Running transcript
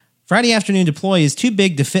Friday Afternoon Deploy is too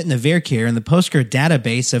big to fit in the Vercare in the Postgre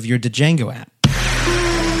database of your Django app.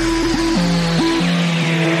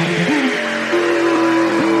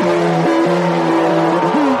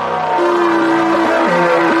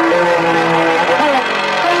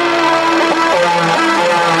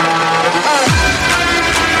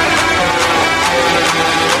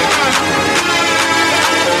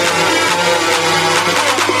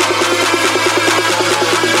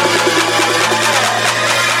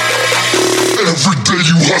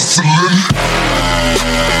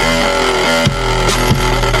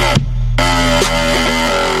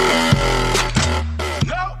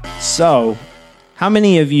 So, how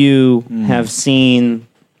many of you have seen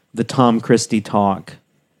the Tom Christie talk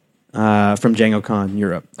from DjangoCon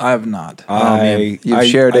Europe? I have not. You've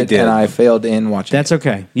shared it, and I failed in watching That's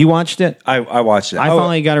okay. You watched it? I watched it. I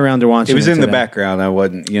finally got around to watching it. It was in the today. background. I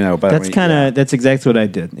wasn't, but That's exactly what I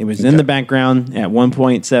did. It was in the background at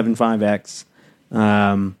 1.75x.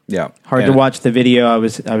 Hard to watch the video. I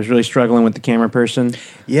was really struggling with the camera person.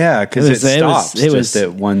 Yeah, because it stops just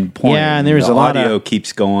at one point. Yeah, and there was the a lot audio of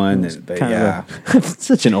keeps going.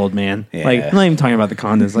 Such an old man. Yeah. Like, I'm not even talking about the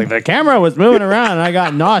content. Like, the camera was moving around and I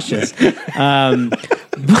got nauseous. So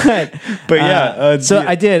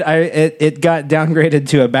I did. It got downgraded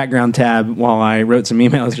to a background tab while I wrote some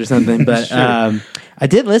emails or something. But I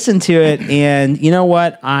did listen to it, and you know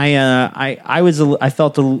what? I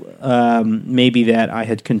felt maybe that I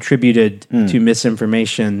had contributed to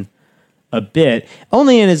misinformation a bit,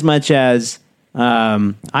 only in as much as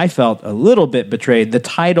I felt a little bit betrayed. The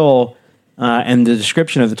title and the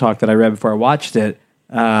description of the talk that I read before I watched it.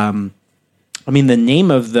 The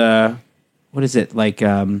name of what is it like?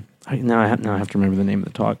 Now I have to remember the name of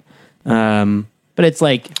the talk. But it's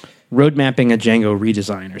like road mapping a Django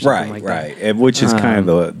redesign or something like that. Right. Which is kind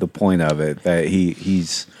of the point of it, that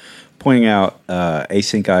he's pointing out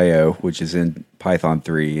AsyncIO, which is in Python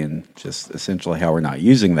 3, and just essentially how we're not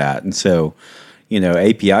using that. And so,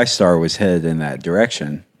 API Star was headed in that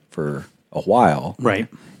direction for a while. Right.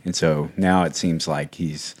 And so now it seems like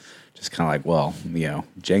he's just kind of like, well,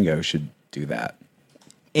 Django should do that.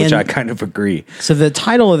 Which I kind of agree. So the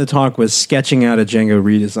title of the talk was Sketching Out a Django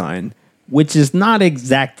Redesign, which is not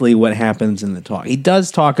exactly what happens in the talk. He does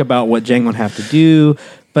talk about what Django would have to do,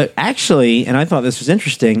 but actually, and I thought this was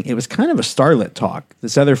interesting, it was kind of a Starlet talk,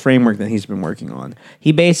 this other framework that he's been working on.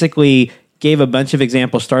 He basically gave a bunch of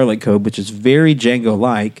example Starlet code, which is very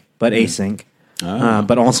Django-like, but async,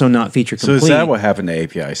 but also not feature complete. So is that what happened to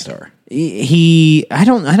API Star? I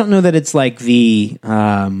don't know that it's like the...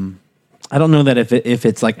 I don't know that if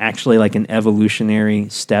it's like actually like an evolutionary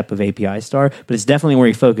step of API Star, but it's definitely where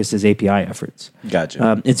he focuses API efforts.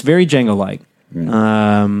 Gotcha. It's very Django-like.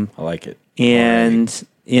 I like it. And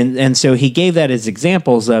so he gave that as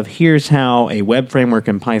examples of here's how a web framework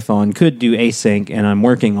in Python could do async, and I'm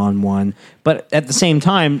working on one, but at the same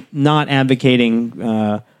time not advocating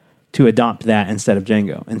to adopt that instead of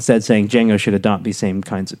Django. Instead saying Django should adopt these same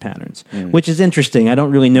kinds of patterns, which is interesting. I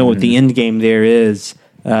don't really know what the end game there is.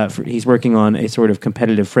 He's working on a sort of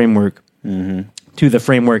competitive framework to the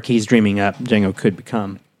framework he's dreaming up Django could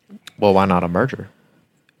become. Well, why not a merger?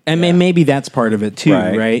 And maybe that's part of it too,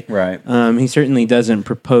 right? Right. He certainly doesn't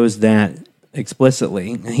propose that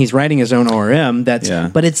explicitly. He's writing his own ORM.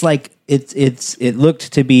 But it's like it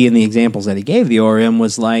looked to be in the examples that he gave. The ORM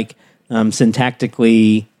was like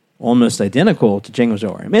syntactically almost identical to Django's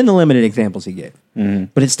ORM in the limited examples he gave.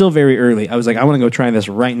 But it's still very early. I was like, I want to go try this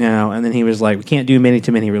right now. And then he was like, we can't do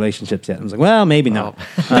many-to-many relationships yet. I was like, well, maybe not.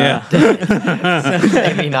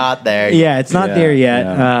 Maybe not there. Yeah, it's not there yet.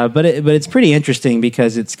 Yeah. But it's pretty interesting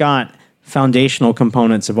because it's got foundational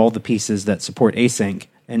components of all the pieces that support async,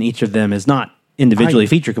 and each of them is not individually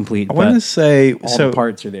feature complete. I want to say all the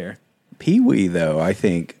parts are there. Pee-wee, though, I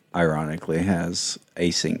think, ironically, has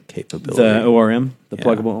async capability. The ORM, the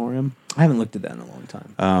pluggable ORM. I haven't looked at that in a long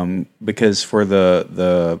time. Because for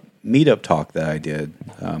the meetup talk that I did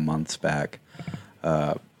months back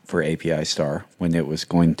for API Star, when it was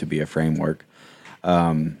going to be a framework,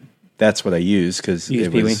 that's what I used because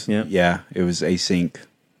it was it was async.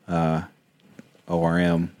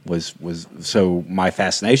 ORM was so my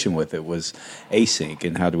fascination with it was async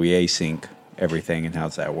and how do we async everything and how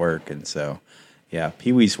does that work, and so. Yeah,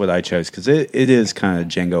 Pee-wee's what I chose because it is kind of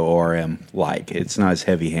Django ORM-like. It's not as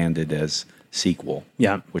heavy-handed as SQL,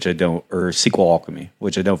 which I don't, or SQL Alchemy,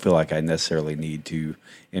 which I don't feel like I necessarily need to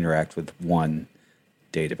interact with one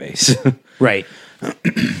database. Right.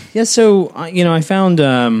 Yeah. So I found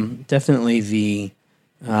definitely the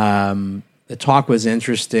the talk was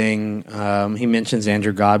interesting. He mentions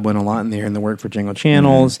Andrew Godwin a lot in there in the work for Django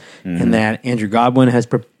channels, and that Andrew Godwin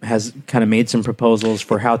has kind of made some proposals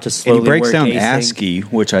for how to slowly and he breaks work down async. ASCII,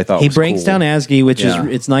 which I thought he was breaks cool. down ASCII, which is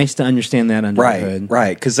it's nice to understand that under the hood.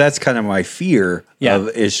 Right, because that's kind of my fear.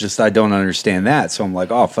 It's just I don't understand that, so I'm like,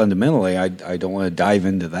 fundamentally, I don't want to dive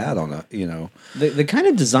into that on a The kind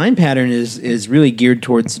of design pattern is really geared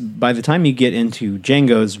towards, by the time you get into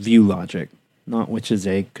Django's view logic, not which is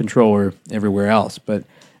a controller everywhere else, but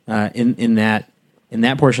in that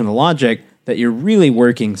portion of the logic that you're really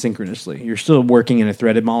working synchronously. You're still working in a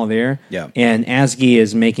threaded model there. Yeah. And ASCII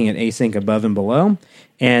is making it async above and below.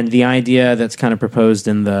 And the idea that's kind of proposed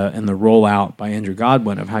in the rollout by Andrew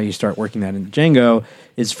Godwin of how you start working that into Django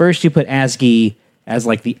is first you put ASCII as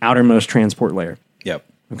like the outermost transport layer. Yep.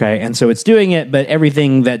 Okay, and so it's doing it, but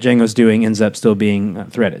everything that Django's doing ends up still being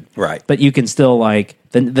threaded. Right. But you can still, like,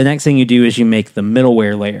 the next thing you do is you make the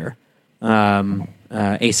middleware layer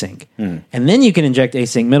async. And then you can inject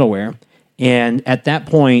async middleware. And at that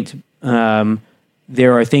point,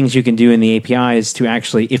 there are things you can do in the APIs to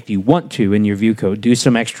actually, if you want to, in your view code, do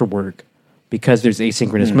some extra work because there's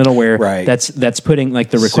asynchronous middleware that's putting,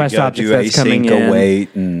 like, the request object that's coming in.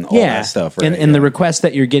 Await and all that stuff. Right? And the requests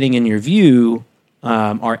that you're getting in your view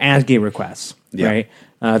are ASCII requests, right?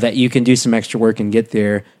 That you can do some extra work and get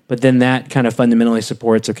there. But then that kind of fundamentally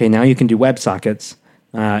supports, okay, now you can do WebSockets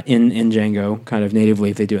in Django kind of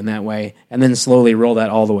natively if they do it in that way. And then slowly roll that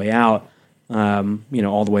all the way out,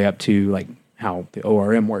 all the way up to like how the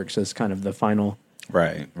ORM works as kind of the final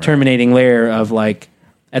terminating layer of like,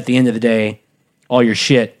 at the end of the day, all your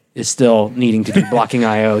shit is still needing to do blocking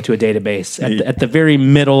I/O to a database. At the very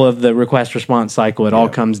middle of the request response cycle, it all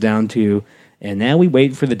comes down to, and now we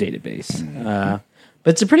wait for the database. But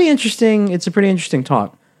it's a pretty interesting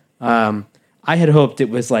talk. I had hoped it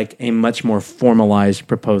was like a much more formalized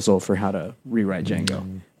proposal for how to rewrite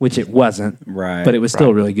Django, which it wasn't. Right. But it was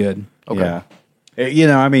still really good. Okay.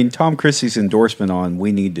 Yeah. Tom Christie's endorsement on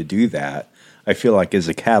we need to do that, I feel like is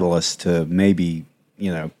a catalyst to maybe,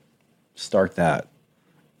 start that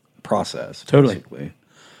process. Totally. Basically.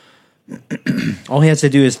 All he has to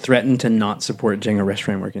do is threaten to not support Django REST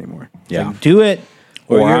framework anymore. Yeah. Like, do it,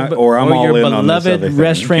 or I'm all your in on this beloved other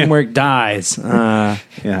REST thing. framework dies.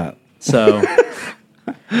 Yeah. So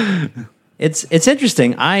it's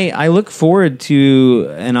interesting. I look forward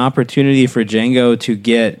to an opportunity for Django to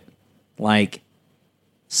get like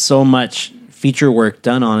so much feature work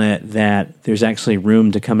done on it that there's actually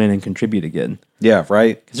room to come in and contribute again. Yeah,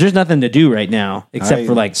 right. Because there's nothing to do right now except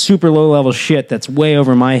for like super low level shit that's way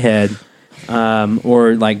over my head,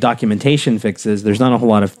 or like documentation fixes. There's not a whole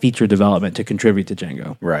lot of feature development to contribute to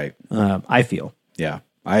Django. Right. I feel. Yeah,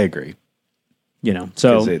 I agree.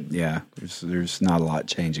 So there's not a lot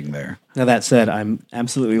changing there. Now that said, I'm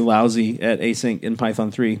absolutely lousy at async in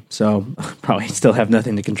Python 3, so probably still have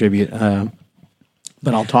nothing to contribute.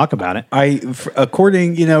 But I'll talk about it.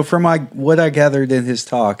 According, from what I gathered in his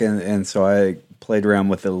talk, and so I played around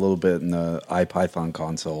with it a little bit in the IPython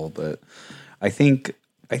console, but I think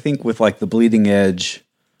with like the bleeding edge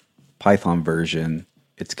Python version,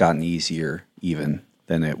 it's gotten easier even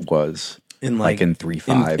than it was in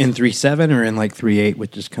 3.5. In 3.7 or in like 3.8,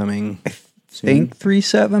 which is coming I think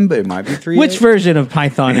 3.7, but it might be 3.8. Which version of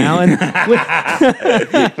Python, Alan?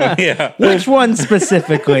 Which one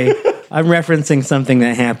specifically? I'm referencing something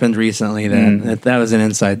that happened recently that was an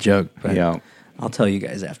inside joke. But I'll tell you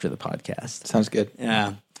guys after the podcast. Sounds good.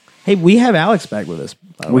 Yeah. Hey, we have Alex back with us.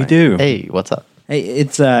 By the way. do. Hey, what's up? Hey,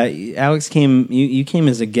 it's Alex came. You came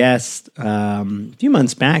as a guest a few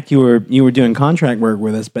months back. You were doing contract work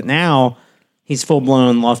with us, but now he's full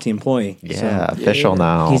blown Lofty employee. Yeah, official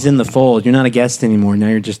now. He's in the fold. You're not a guest anymore. Now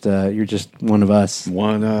you're just one of us.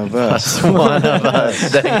 One of us. One of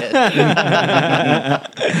us. Dang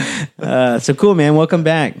it. So cool, man. Welcome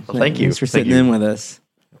back. Well, thank you. Thanks for sitting in with us.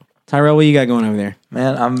 Tyrel, what you got going over there?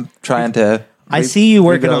 Man, I'm trying to. I see you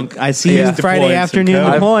working on. I see you Friday afternoon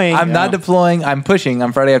deploying. I'm not deploying. I'm pushing.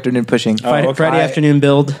 I'm Friday afternoon pushing. Friday afternoon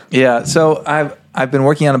build. Yeah. So I've been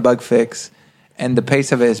working on a bug fix, and the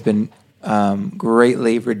pace of it has been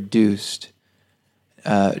greatly reduced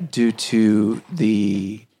due to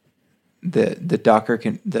the Docker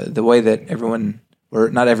the way that everyone, or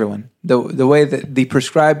not everyone, the way that the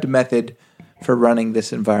prescribed method for running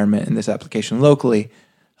this environment and this application locally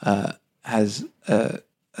has a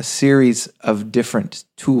series of different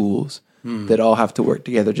tools that all have to work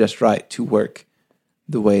together just right to work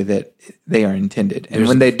the way that they are intended. And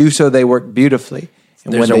when they do so, they work beautifully.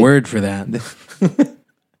 And there's a word for that.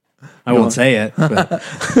 I won't say it. But.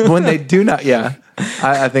 When they do not,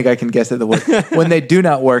 I think I can guess at the word. When they do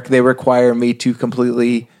not work, they require me to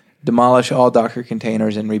completely demolish all Docker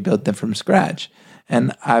containers and rebuild them from scratch.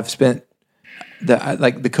 And I've spent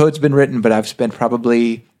the code's been written, but I've spent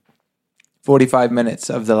probably 45 minutes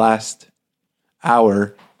of the last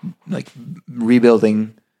hour like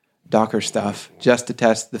rebuilding Docker stuff just to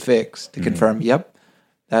test the fix to confirm, yep,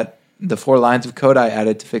 that the 4 lines of code I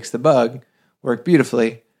added to fix the bug worked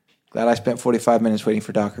beautifully. Glad I spent 45 minutes waiting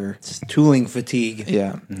for Docker. It's tooling fatigue.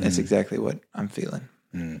 Yeah, that's exactly what I'm feeling.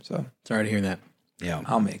 So Sorry to hear that. Yeah.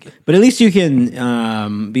 I'll make it. But at least you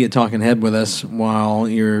can be a talking head with us while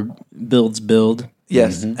your builds build.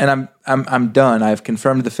 Yes, and I'm done. I've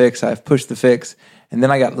confirmed the fix. I've pushed the fix, and then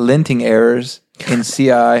I got linting errors in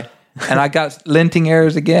CI, and I got linting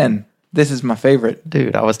errors again. This is my favorite.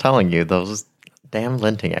 Dude, I was telling you, those damn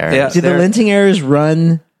linting errors. Yeah. Do the They're- linting errors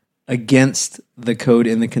run against the code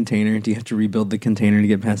in the container? Do you have to rebuild the container to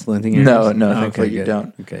get past the linting errors? No, Oh, thankfully you good.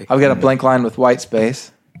 don't. Okay. I've got a blank line with white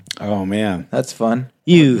space. Oh man. That's fun.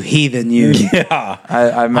 You heathen, you. Yeah.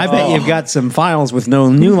 I bet you've got some files with no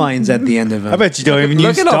new lines at the end of them. I bet you don't even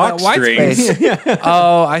Look use at all doc that white strings. space.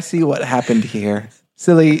 Oh, I see what happened here.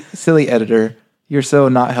 Silly editor. You're so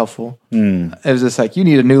not helpful. It was just like, you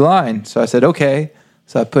need a new line. So I said, okay.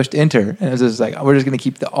 So I pushed enter, and it was just like, we're just going to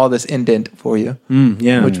keep all this indent for you,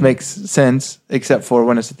 yeah. which makes sense, except for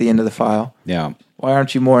when it's at the end of the file. Yeah. Why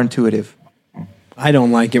aren't you more intuitive? I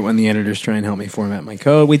don't like it when the editors try and help me format my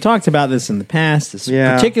code. We talked about this in the past,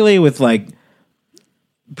 Yeah. particularly with like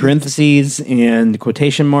parentheses and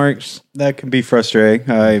quotation marks. That can be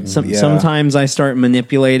frustrating. Sometimes I start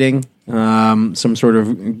manipulating some sort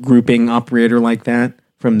of grouping operator like that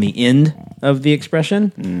from the end of the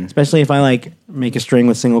expression, especially if I like make a string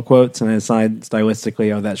with single quotes and I decide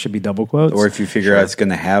stylistically, oh, that should be double quotes. Or if you figure out it's going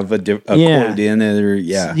to have a Yeah. quote in it, or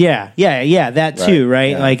that too,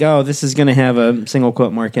 right? Yeah. Like, oh, this is going to have a single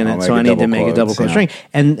quote mark in I'll it, make so a I need to double make a quotes, double quote yeah. string.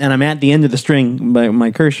 And I'm at the end of the string by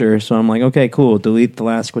my cursor, so I'm like, okay, cool, delete the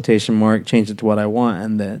last quotation mark, change it to what I want,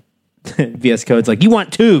 and the VS Code's like, you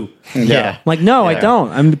want 2. Yeah. I'm like, no, I don't.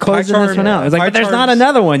 I'm closing this one out. It's like, but there's not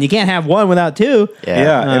another one. You can't have one without 2.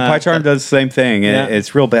 Yeah, and PyCharm does the same thing. yeah.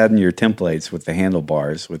 It's real bad in your templates with the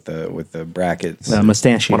handlebars, with the brackets.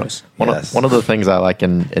 Mustachios. One of the things I like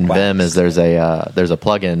in Vim is there's a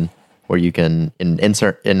plugin where you can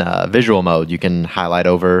insert in visual mode. You can highlight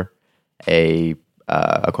over a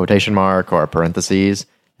quotation mark or a parentheses,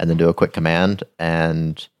 and then do a quick command,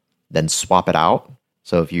 and then swap it out.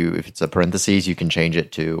 So if it's a parentheses, you can change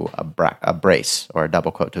it to a brace or a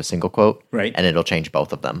double quote to a single quote, Right. And it'll change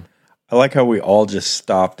both of them. I like how we all just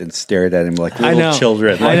stopped and stared at him like I know. little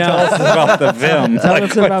children. I Like, know. tell us about the Vim. Tell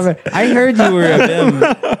us about it. I heard you were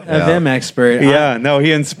a Vim expert. Yeah, no,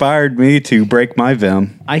 he inspired me to break my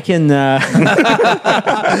Vim. I can.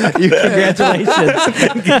 Congratulations.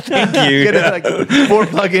 Thank you. Get it like 4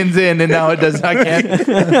 plugins in, and now it does. I can't.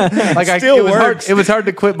 Like Still it was works. Hard, it was hard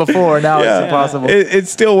to quit before. Now it's impossible. It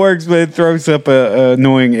still works, but it throws up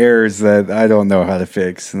annoying errors that I don't know how to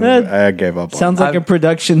fix. And I gave up. Sounds like a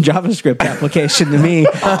production JavaScript application to me.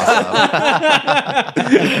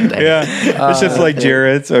 It's just like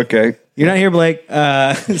Jared's. Okay. You're not here, Blake.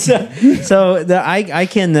 I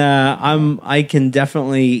can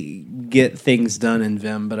definitely get things done in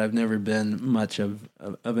Vim, but I've never been much of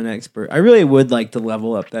an expert. I really would like to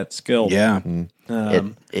level up that skill. Yeah.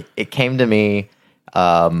 It came to me.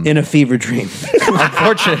 In a fever dream.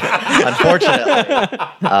 Unfortunately,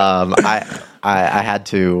 I had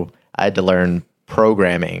to learn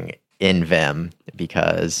programming in Vim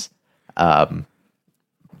because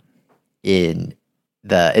in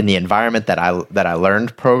the environment that I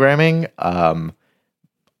learned programming,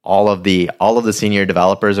 all of the senior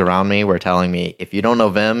developers around me were telling me, if you don't know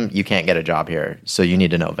Vim, you can't get a job here. So you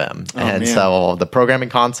need to know Vim. Man. So the programming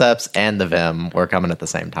concepts and the Vim were coming at the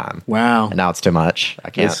same time. Wow. And now it's too much. I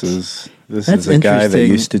can't. This That's is a guy that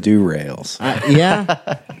interesting. used to do Rails.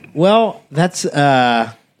 Yeah. Well, that's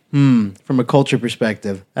from a culture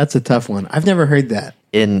perspective, that's a tough one. I've never heard that.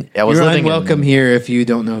 I was You're living unwelcome here if you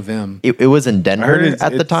don't know Vim. It was in I Denver heard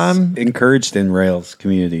at the time. encouraged in Rails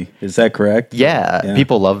community. Is that correct? Yeah,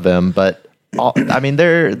 people love Vim, but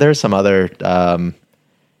there's some other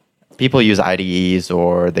people use IDEs,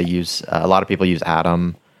 or a lot of people use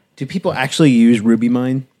Atom. Do people actually use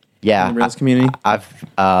RubyMine Yeah, in the Rails community? I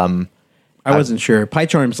I wasn't sure.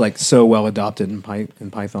 PyCharm's like so well adopted in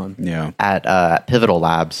Python. Yeah. at Pivotal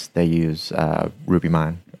Labs they use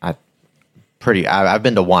RubyMine. I've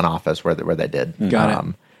been to one office where they did. Got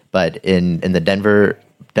it. But in the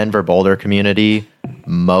Denver Boulder community,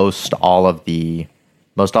 most all of the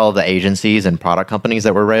agencies and product companies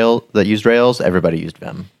that used Rails, everybody used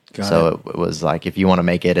Vim. Got So it was like, if you want to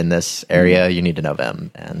make it in this area, you need to know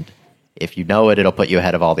Vim, and if you know it, it'll put you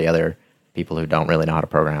ahead of all the other people who don't really know how to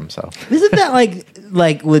program. So isn't that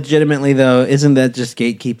like legitimately though? Isn't that just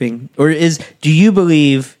gatekeeping? Or do you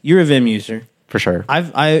believe you're a Vim user? for sure.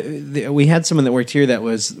 We had someone that worked here that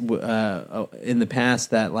was in the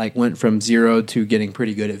past that like went from 0 to getting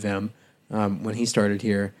pretty good at Vim when he started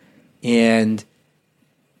here, and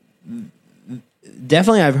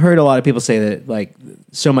definitely I've heard a lot of people say that like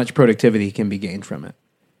so much productivity can be gained from it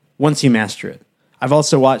once you master it. I've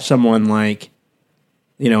also watched someone like,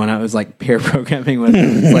 when I was like pair programming with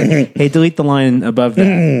them, it's like, hey, delete the line above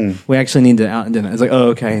that. We actually need to out and do that. It's like, oh,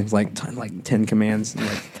 okay. It's like 10 commands.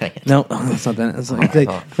 Like, no, that's not that. It's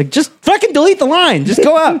like just fucking delete the line. Just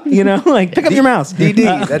go up. Like pick up your mouse.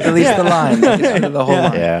 DD that deletes the line. That gets rid of the whole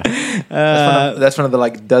line. Yeah. That's one of the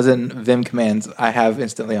like dozen Vim commands I have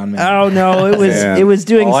instantly on memory. Oh no, it was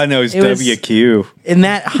doing. All I know is WQ. In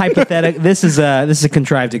that hypothetical, this is a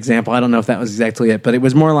contrived example. I don't know if that was exactly it, but it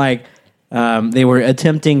was more like. They were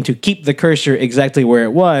attempting to keep the cursor exactly where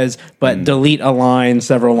it was, but delete a line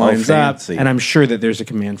several lines up. And I'm sure that there's a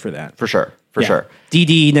command for that. For sure. Sure.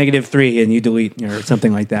 DD -3 and you delete or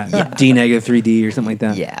something like that. Yeah. D -3D or something like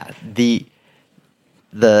that. Yeah.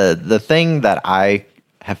 The thing that I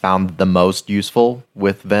have found the most useful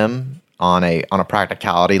with Vim on a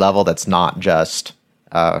practicality level that's not just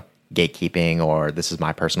gatekeeping or this is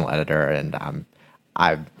my personal editor and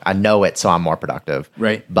I know it so I'm more productive.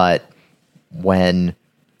 Right. But when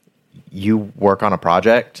you work on a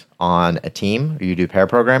project on a team, or you do pair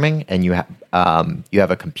programming, and you have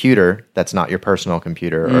a computer that's not your personal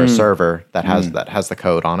computer or a server that has the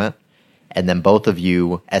code on it, and then both of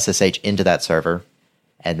you SSH into that server,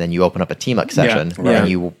 and then you open up a teamux session and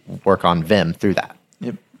you work on Vim through that.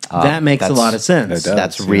 Yep. That makes a lot of sense.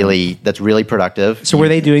 That's really productive. So were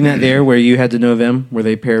they doing that there where you had to know Vim? Were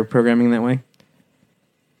they pair programming that way?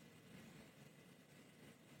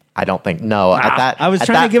 I don't think I was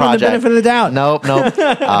trying to give them the benefit of the doubt. Nope.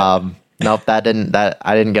 Nope. I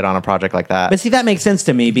didn't get on a project like that. But see, that makes sense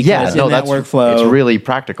to me because in that workflow, it's really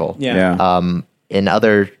practical. Yeah.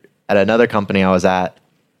 At another company I was at,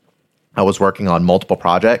 I was working on multiple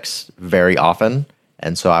projects very often,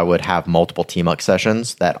 and so I would have multiple teamux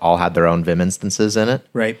sessions that all had their own Vim instances in it.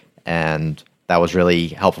 Right. And that was really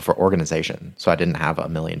helpful for organization. So I didn't have a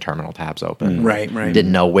million terminal tabs open. Right.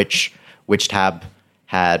 Didn't know which tab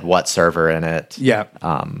had what server in it. Yeah.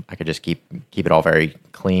 I could just keep it all very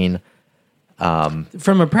clean. From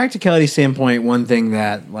a practicality standpoint, one thing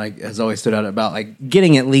that like has always stood out about like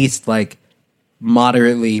getting at least like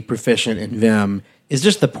moderately proficient in Vim is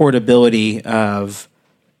just the portability of,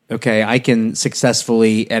 okay, I can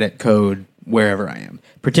successfully edit code wherever I am,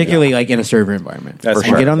 particularly like in a server environment. For I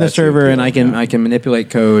sure. get on the server and I can manipulate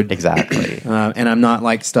code. Exactly. And I'm not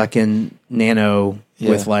like stuck in Nano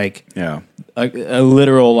with like Yeah. a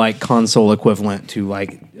literal like console equivalent to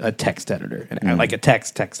like a text editor, like a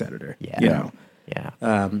text editor. Yeah.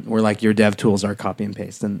 Yeah. Where like your dev tools are copy and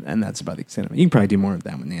paste, and that's about the extent of it. You can probably do more of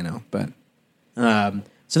that with Nano, but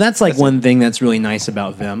so that's like one thing that's really nice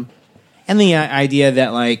about Vim, and the idea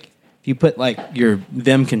that like if you put like your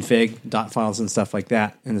Vim config dot files and stuff like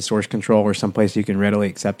that in the source control or someplace you can readily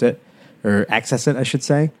accept it or access it, I should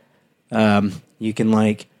say, you can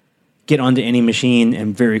like get onto any machine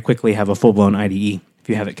and very quickly have a full blown IDE if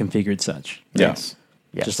you have it configured such. Yes.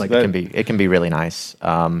 Just like it can be really nice.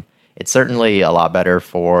 It's certainly a lot better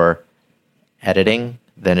for editing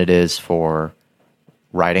than it is for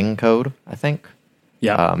writing code, I think.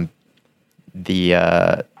 Yeah.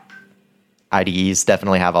 The IDEs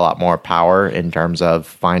definitely have a lot more power in terms of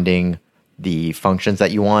finding the functions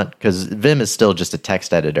that you want, because Vim is still just a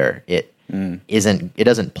text editor. It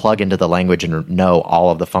doesn't plug into the language and know all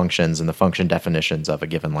of the functions and the function definitions of a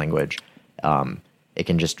given language. It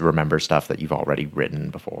can just remember stuff that you've already written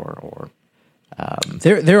before, or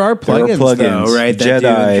there are plugins, though, right?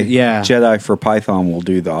 Jedi for Python will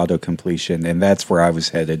do the auto completion, and that's where I was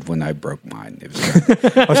headed when I broke mine.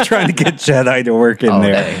 I was trying to get Jedi to work in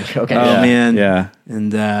there. Dang. Okay. Man, Yeah.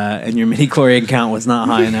 and your midichlorian count was not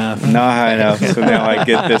high enough. Not high enough. So now I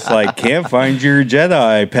get this like, can't find your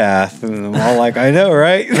Jedi path, and I'm all like, I know,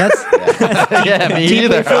 right? Yeah, me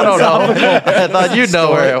either. I don't know. I thought you'd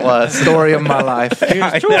know where it was. Story of my life.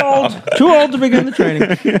 Too old to begin the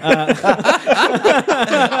training.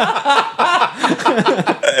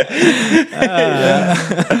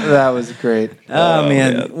 That was great. Oh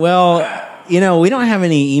man. Well, we don't have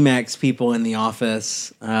any Emacs people in the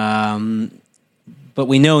office, but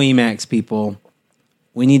we know Emacs people.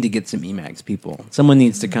 We need to get some Emacs people. Someone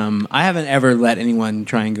needs to come. I haven't ever let anyone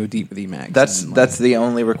try and go deep with Emacs. That's the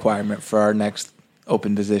only requirement for our next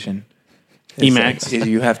open position. Emacs. Is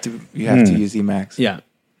you have to use Emacs. Yeah.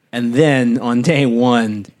 and then on day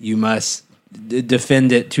one you must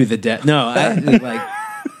defend it to the death. No,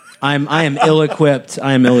 I am ill-equipped.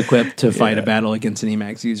 I am ill-equipped to fight a battle against an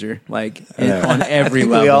Emacs user, on every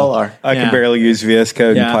level. We all are. I can barely use VS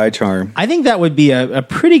Code and PyCharm. I think that would be a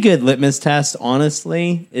pretty good litmus test,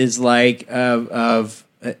 honestly, is of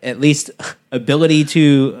at least ability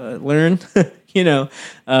to learn, you use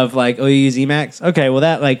Emacs. Okay,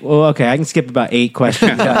 well okay, I can skip about 8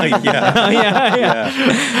 questions.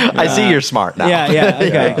 I see you're smart now.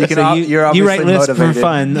 Okay. You're you write obviously lists motivated. for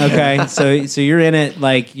fun. Okay, so you're in it,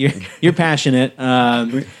 you're passionate.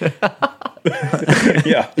 You're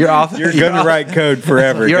going to write code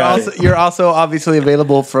forever. You're also obviously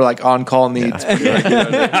available for on-call needs.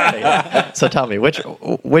 So tell me, which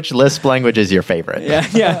Lisp language is your favorite?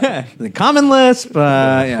 The Common Lisp.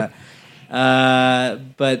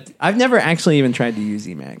 But I've never actually even tried to use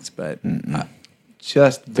Emacs, but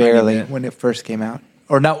Just barely when it first came out.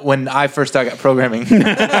 Or not when I first started programming. When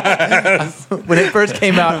it first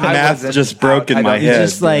came out, the math just broke in my head.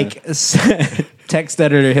 It's just text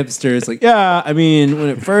editor hipsters when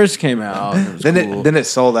it first came out, then it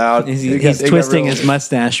sold out. He's twisting his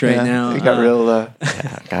mustache right now. It got real.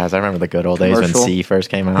 Guys, I remember the good old days when Commercial. C first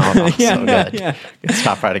came out. Oh, so good.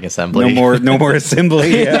 Stop writing assembly. No more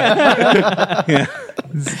assembly.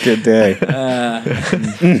 It's a good day.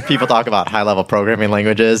 People talk about high-level programming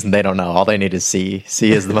languages, and they don't know. All they need is C.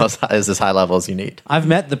 C is is as high level as you need. I've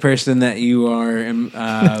met the person that you are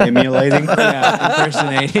Emulating.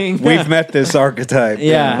 impersonating. We've met this archetype.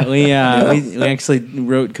 we actually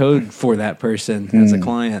wrote code for that person as a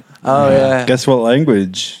client. Oh yeah. Guess what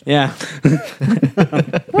language? Yeah.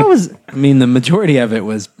 The majority of it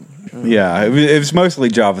was. Yeah, it was mostly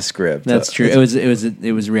JavaScript. That's true.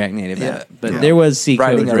 It was React Native, but there was C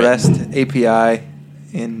Writing code a written. REST API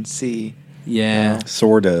in C. Yeah.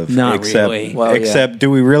 Sort of. Not except, really. Well, except, do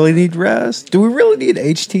we really need REST? Do we really need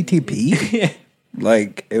HTTP?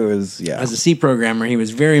 It was, As a C programmer, he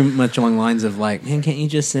was very much along the lines of man, can't you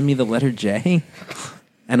just send me the letter J?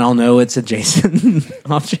 And I'll know it's a JSON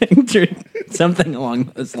object or something along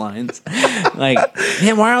those lines.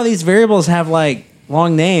 Man, why all these variables have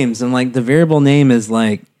long names and the variable name is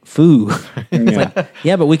foo?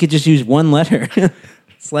 But we could just use one letter.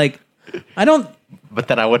 It's I don't. But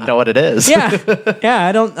then I wouldn't know what it is.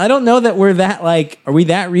 I don't know that we're that are we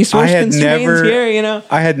that resource constrained here?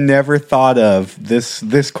 I had never thought of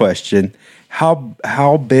this question.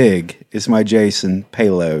 How big is my JSON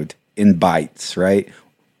payload in bytes, right?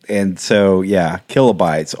 And so,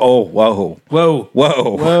 kilobytes. Oh, whoa.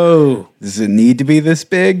 Does it need to be this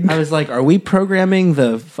big? I was are we programming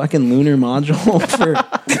the fucking lunar module for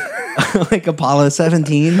Apollo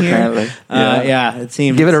 17 here? Apparently. It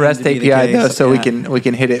seemed. Give it a REST to be the API though, case. so we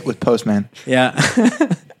can hit it with Postman. Yeah,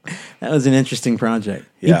 that was an interesting project.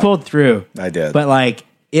 Yeah. You pulled through. I did, but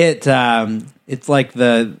it's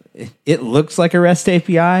it looks like a REST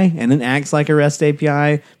API and it acts like a REST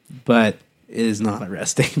API, but it is not a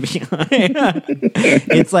REST API.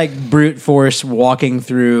 It's brute force walking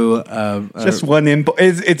through just one input.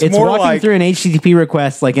 It's more walking through an HTTP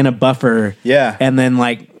request in a buffer. Yeah, and then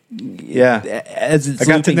I as it's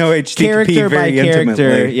got to know HTTP character very by character.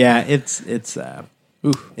 intimately. Yeah, it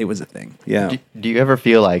was a thing. Yeah. Do you ever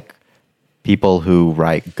feel like people who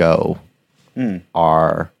write Go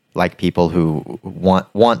are like people who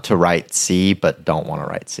want to write C but don't want to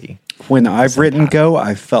write C? When I've written Go,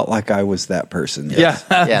 I felt like I was that person. Yes.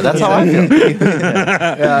 Yeah, that's how I feel.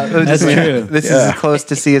 That's true. This is as close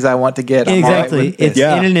to C as I want to get. I'm Exactly. all right with this.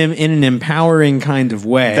 It's in an empowering kind of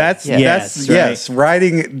way. Yes.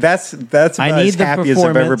 Writing. That's about I need as the happy as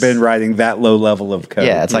I've ever performance. been writing that low level of code.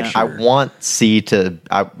 Yeah, it's I want C to.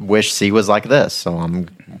 I wish C was like this, so I'm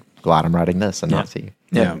glad I'm writing this and not C.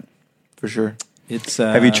 Yeah, for sure. It's.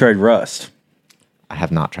 Have you tried Rust? I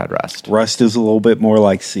have not tried Rust. Rust is a little bit more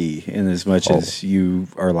like C in as much as you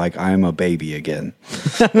are I'm a baby again.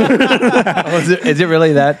 Is it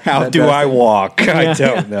really that? How do I walk? I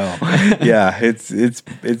don't know. Yeah, it's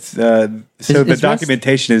so the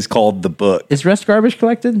documentation is called The Book. Is Rust garbage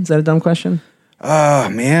collected? Is that a dumb question? Oh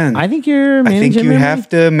man, I think you're managing I think you memory? have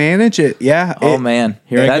to manage it. Yeah. Oh man,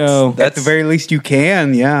 Here I go. At the very least, you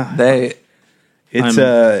can. Yeah. It's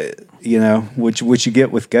which you get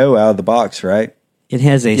with Go out of the box, right? It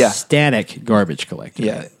has a static garbage collector.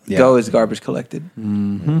 Yeah. Go is garbage collected.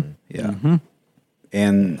 Mm-hmm. Yeah. Mm-hmm.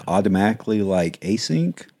 And automatically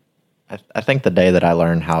async. I think the day that I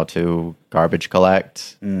learned how to garbage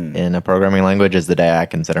collect in a programming language is the day I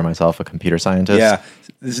consider myself a computer scientist. Yeah.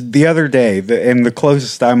 The other day, and the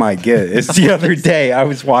closest I might get is the other day I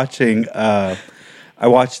was watching, I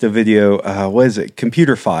watched a video, what is it?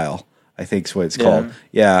 Computer File. I think is what it's called.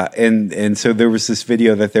 Yeah, and so there was this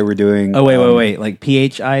video that they were doing. Oh wait, like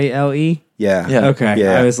PHILE. Yeah. Okay.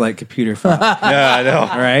 Yeah. I was like computer file. Yeah, I know.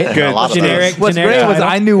 All right. Good. A lot of Generic. What's generic great was title.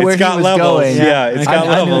 I knew where he was going. Yeah, it's got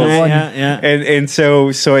I knew levels. the one. Yeah. And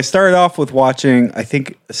so I started off with watching. I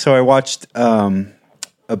watched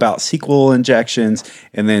about SQL injections,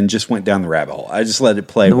 and then just went down the rabbit hole. I just let it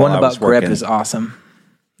play. The while one I was about grep working. is awesome.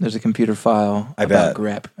 There's a computer file about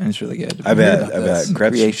grep, and it's really good. I bet.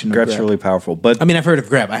 Creation of Grep's grep. really powerful. But I mean, I've heard of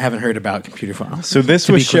grep. I haven't heard about computer files. so this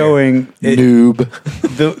To be was clear. showing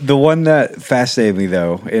Noob. the one that fascinated me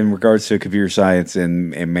though, in regards to computer science and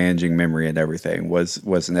managing memory and everything, was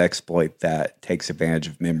an exploit that takes advantage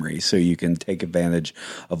of memory. So you can take advantage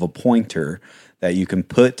of a pointer that you can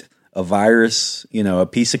put a virus, a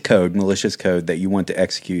piece of code, malicious code that you want to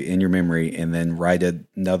execute in your memory, and then write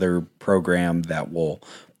another program that will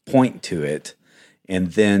point to it,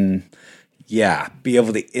 and then be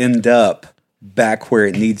able to end up back where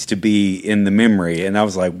it needs to be in the memory. And I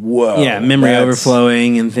was like, whoa. Yeah, memory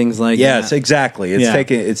overflowing and things like that. Yes, exactly.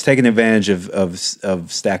 It's taking advantage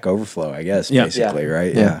of Stack Overflow, I guess, basically,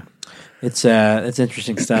 right? Yeah. It's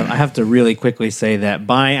interesting stuff. I have to really quickly say that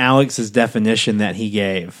by Alex's definition that he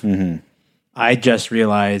gave, I just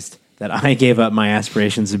realized that I gave up my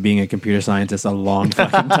aspirations of being a computer scientist a long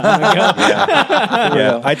fucking time ago.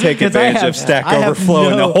 Yeah, I take 'Cause advantage of Stack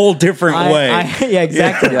Overflow in a whole different way. Yeah,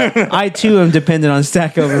 exactly. I too am dependent on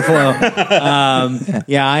Stack Overflow.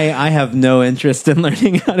 I have no interest in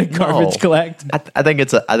learning how to garbage collect. I think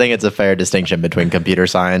it's a fair distinction between computer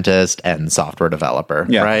scientist and software developer.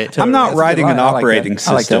 Yeah. Right. I'm not That's a good writing line. an I like operating that.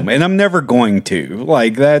 I like system, that. and I'm never going to.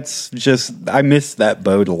 Like, that's just, I missed that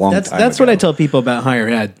boat a long time That's ago. what I tell people about higher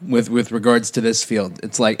ed with regards to this field.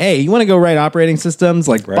 It's like, hey, you want to go write operating systems?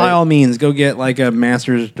 Like, Right. by all means, go get like a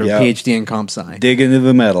master's or Yep. PhD in comp sci. Dig into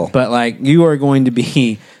the metal. But like, you are going to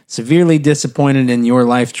be severely disappointed in your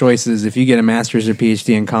life choices if you get a master's or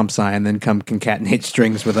PhD in comp sci and then come concatenate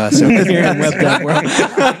strings with us over here in web dev world.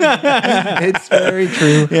 It's very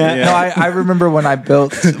true. Yeah. No, I remember when I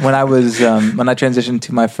transitioned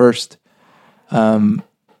to my first web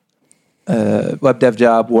dev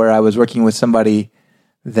job, where I was working with somebody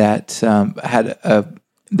that had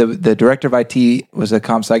the director of IT was a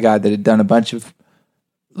comp sci guy that had done a bunch of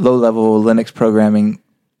low level Linux programming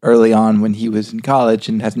early on when he was in college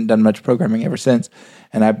and hasn't done much programming ever since.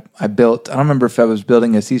 And I built, I don't remember if I was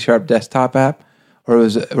building a C# desktop app or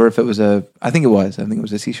if it was a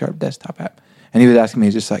C# desktop app. And he was asking me,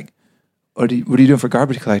 he's just like, what are you doing for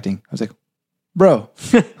garbage collecting? I was like, bro,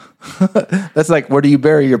 that's like, where do you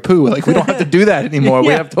bury your poo? Like, we don't have to do that anymore.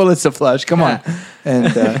 We have toilets to flush. Come on.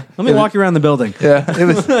 And Let me walk you around the building. yeah,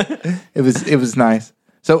 it was nice.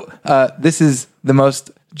 So this is the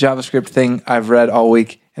most JavaScript thing I've read all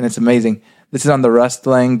week, and it's amazing. This is on the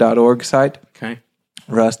rustlang.org site. Okay.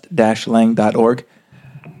 Rust-lang.org.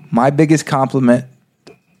 My biggest compliment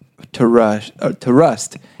to Rust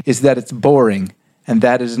is that it's boring, and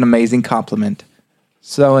that is an amazing compliment.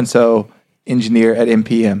 So and so engineer at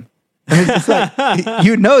NPM. And it's just like,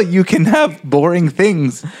 you can have boring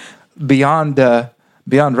things beyond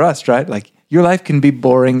Rust, right? Like, your life can be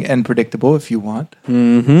boring and predictable if you want, but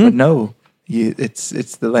no,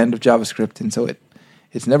 it's the land of JavaScript, and so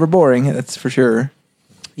it's never boring. That's for sure.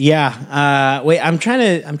 Yeah. Wait, I'm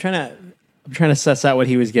trying to suss out what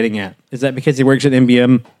he was getting at. Is that because he works at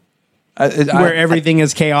NPM, where everything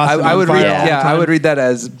is chaos? I would read, all the I would read that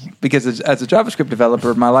as because as a JavaScript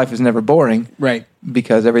developer, my life is never boring, right,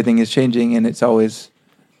 because everything is changing and it's always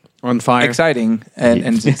on fire. exciting, and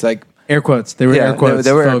it's like Air quotes. They were air quotes.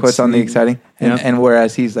 There were air folks. quotes on the exciting, and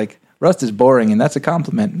whereas he's like, Rust is boring, and that's a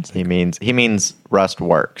compliment. It's like, He means Rust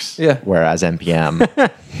works. Yeah. Whereas NPM.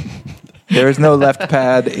 there is no left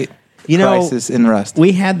pad crisis in Rust.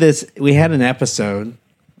 We had an episode.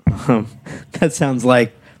 That sounds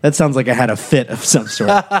like I had a fit of some sort.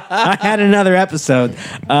 I had another episode.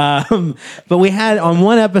 But we had on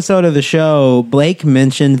one episode of the show, Blake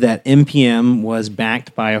mentioned that NPM was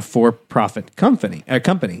backed by a for-profit company.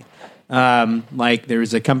 Like there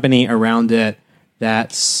was a company around it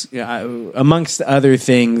that's, amongst other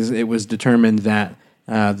things, it was determined that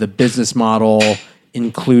the business model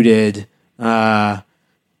included. We're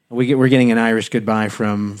getting an Irish goodbye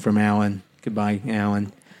from Alan. Goodbye,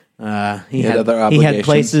 Alan. He had other he obligations. had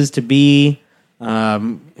places to be.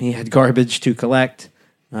 He had garbage to collect,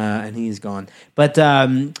 and he's gone. But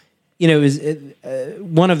it was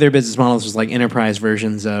one of their business models was like enterprise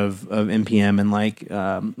versions of NPM, and like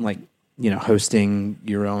hosting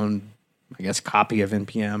your own, I guess, copy of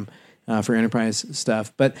NPM for enterprise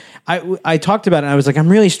stuff. But I talked about it, and I was like, I'm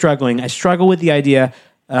really struggling. I struggle with the idea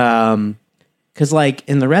because because like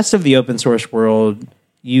in the rest of the open source world,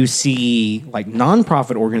 you see like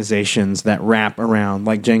nonprofit organizations that wrap around,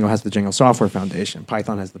 like Django has the Django Software Foundation,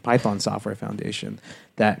 Python has the Python Software Foundation,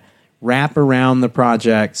 that wrap around the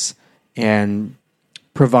projects and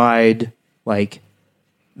provide like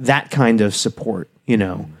that kind of support,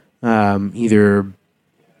 either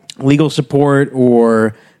legal support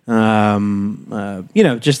or,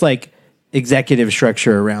 just like executive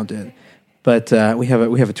structure around it. But we have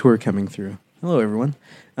a tour coming through. Hello, everyone.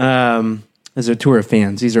 This is a tour of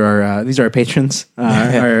fans. These are our patrons,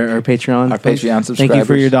 our Patreon, our Patreon subscribers. Thank you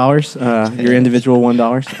for your dollars, your individual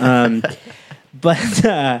 $1.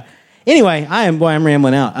 But anyway, I'm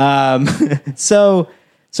rambling out. So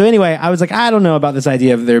anyway, I was like, I don't know about this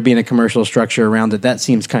idea of there being a commercial structure around it. That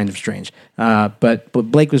seems kind of strange. But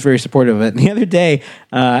Blake was very supportive of it. And the other day,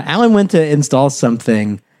 Alan went to install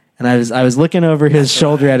something, and I was looking over his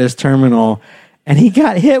shoulder at his terminal. And he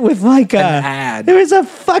got hit with like an ad. There was a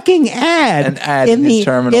fucking ad. An ad in his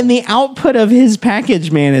terminal. In the output of his package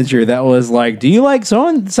manager that was like, do you like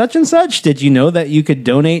such and such? Did you know that you could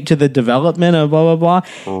donate to the development of blah, blah,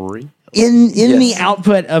 blah? In the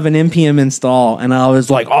output of an NPM install. And I was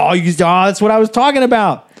like, that's what I was talking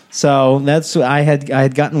about. So I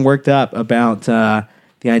had gotten worked up about the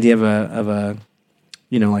idea of a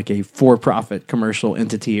like a for-profit commercial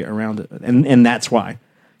entity around it. And that's why.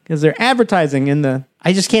 Because they're advertising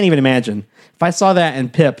I just can't even imagine. If I saw that in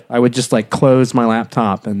Pip, I would just like close my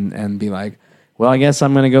laptop and be like, well, I guess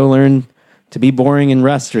I'm going to go learn to be boring in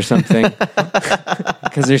Rust or something.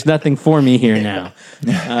 Because there's nothing for me here now.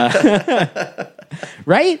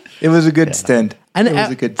 Right? It was a good stint. And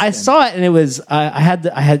I saw it and it was, I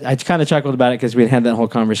kind of chuckled about it because we had that whole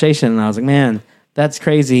conversation and I was like, man, that's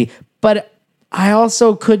crazy. But I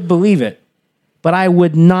also could believe it. But I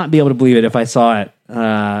would not be able to believe it if I saw it,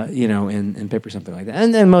 in Pip or something like that.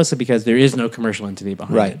 And then mostly because there is no commercial entity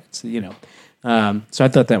behind it. So, so I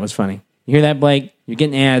thought that was funny. You hear that, Blake? You're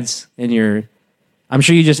getting ads and I'm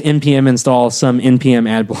sure you just NPM install some NPM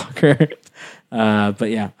ad blocker. But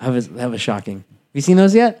yeah, that was shocking. Have you seen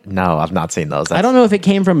those yet? No, I've not seen those. I don't know if it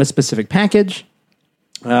came from a specific package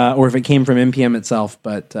or if it came from NPM itself,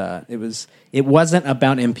 but it wasn't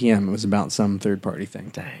about NPM. It was about some third-party thing.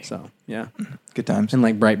 Dang. So, yeah. Good times. And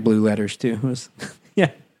like bright blue letters, too. It was,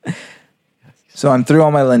 yeah. So I'm through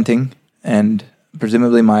all my linting, and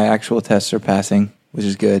presumably my actual tests are passing, which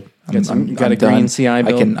is good. You got a green CI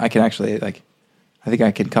build? I can actually, I think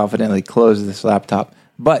I can confidently close this laptop.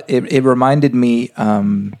 But it reminded me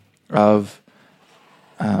of...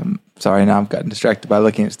 sorry, now I've gotten distracted by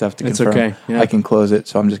looking at stuff to confirm. It's okay. Yeah. I can close it,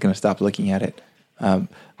 so I'm just going to stop looking at it.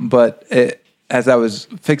 But as I was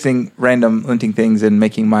fixing random linting things and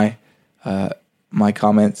making my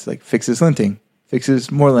comments, like fixes linting,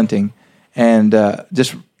 fixes more linting, and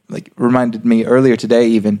just like reminded me earlier today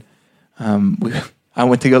even, I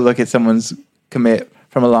went to go look at someone's commit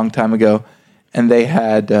from a long time ago, and they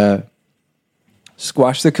had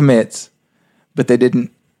squashed the commits, but they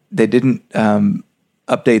didn't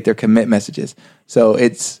update their commit messages. So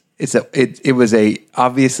it was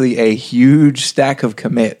obviously a huge stack of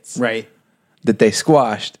commits, right, that they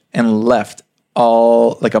squashed and left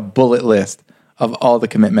all like a bullet list of all the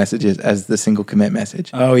commit messages as the single commit message.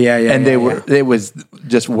 Oh yeah, and it was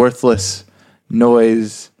just worthless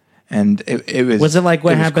noise. And it was. Was it like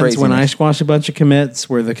what happens when I squash a bunch of commits,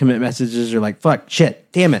 where the commit messages are like, "Fuck, shit,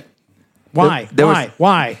 damn it, why? There was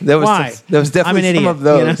definitely I'm an idiot. Some of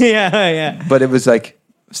those. Yeah. But it was like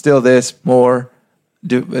still this more,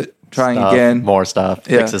 trying stuff, again, more stuff,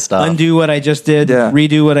 fixes stuff, undo what I just did,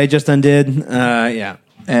 redo what I just undid. Yeah.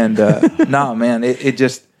 And no, man, it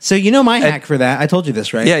just. So my hack for that. I told you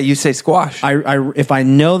this, right? Yeah, you say squash. If I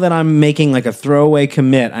know that I'm making like a throwaway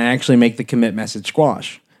commit, I actually make the commit message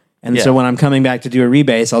squash. And so when I'm coming back to do a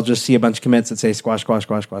rebase, I'll just see a bunch of commits that say squash, squash,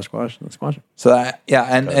 squash, squash, squash, and squash it. So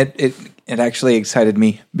it actually excited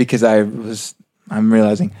me because I'm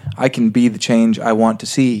realizing I can be the change I want to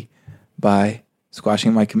see by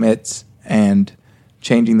squashing my commits and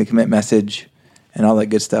changing the commit message and all that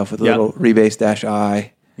good stuff with a little rebase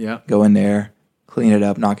 -i. Yeah. Go in there, clean it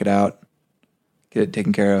up, knock it out, get it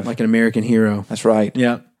taken care of. Like an American hero. That's right.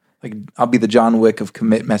 Yeah. Like I'll be the John Wick of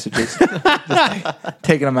commit messages. Just like,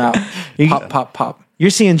 taking them out. Pop, pop, pop.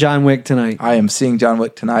 You're seeing John Wick tonight. I am seeing John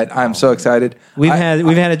Wick tonight. I am so excited. We've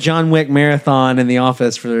had a John Wick marathon in the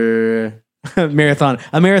office for a marathon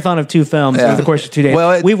of 2 films over the course of 2 days.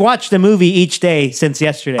 Well, we've watched a movie each day since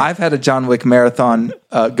yesterday. I've had a John Wick marathon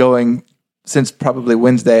going since probably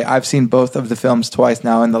Wednesday. I've seen both of the films twice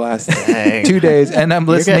now in the last 2 days, and I'm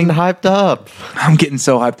listening. You're getting hyped up. I'm getting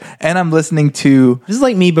so hyped, and I'm listening to. This is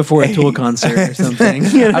like me before a Tool concert or something.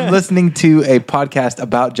 I'm listening to a podcast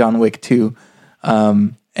about John Wick 2,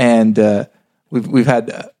 and we've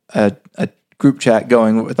had a group chat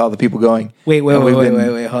going with all the people going. Wait,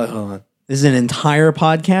 hold on. This is an entire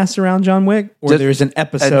podcast around John Wick, or there's an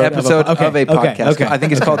episode of a podcast. Okay. I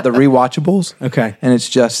think it's called The Rewatchables. Okay. And it's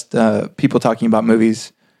just people talking about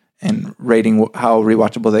movies and rating how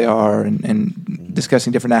rewatchable they are and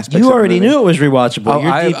discussing different aspects of You the already movie. knew it was rewatchable.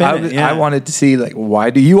 You're deep in it. I wanted to see, like, why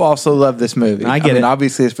do you also love this movie? I get it.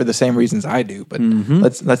 Obviously, it's for the same reasons I do, but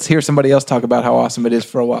let's hear somebody else talk about how awesome it is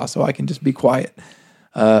for a while so I can just be quiet.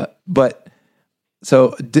 But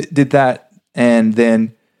so did that, and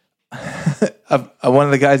then one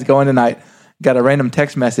of the guys going tonight got a random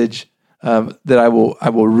text message that I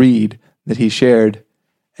will read that he shared,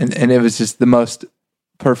 and it was just the most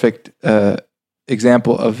perfect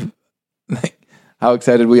example of like how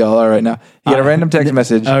excited we all are right now. He got a random text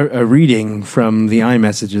message, a reading from the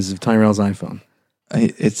iMessages of Tyrel's iPhone.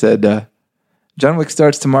 It said, "John Wick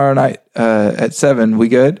starts tomorrow night at 7. We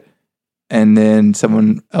good?" And then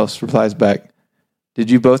someone else replies back, "Did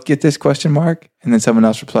you both get this question mark?" And then someone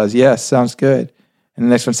else replies, "Yes, sounds good." And the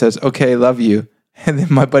next one says, "Okay, love you." And then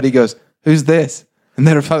my buddy goes, "Who's this?" And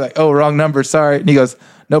they reply like, "Oh, wrong number, sorry." And he goes,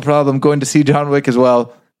 "No problem, going to see John Wick as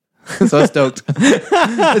well." So stoked.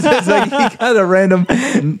 It's like he got a random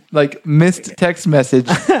like missed text message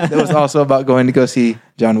that was also about going to go see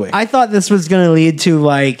John Wick. I thought this was going to lead to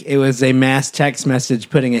like it was a mass text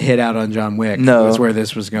message putting a hit out on John Wick. No, was where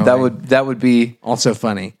this was going. That would be also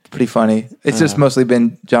funny. Pretty funny. It's just mostly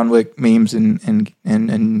been John Wick memes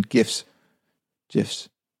and gifs.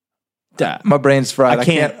 My brain's fried.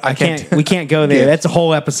 I can't. We can't go there. GIF. That's a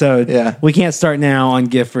whole episode. Yeah. We can't start now on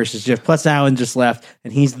GIF versus GIF. Plus, Alan just left,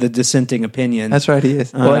 and he's the dissenting opinion. That's right. He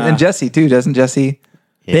is. Well, and Jesse too, doesn't Jesse?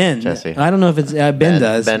 Yeah, Ben. Jesse. I don't know if it's Ben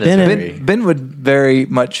does. Ben would very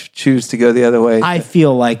much choose to go the other way. I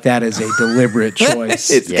feel like that is a deliberate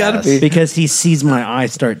choice. It's got to be because he sees my eye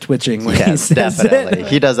start twitching when he says definitely. it.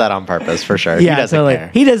 He does that on purpose for sure. Yeah, he doesn't totally.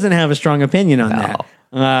 care. He doesn't have a strong opinion on that.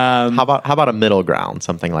 How about a middle ground,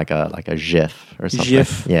 something like a GIF or something?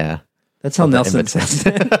 GIF? Yeah. That's how Nelson says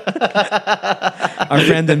it. Our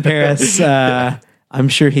friend in Paris, I'm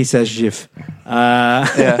sure he says GIF.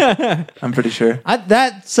 Yeah, I'm pretty sure.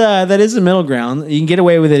 That is a middle ground. You can get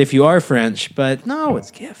away with it if you are French, but no,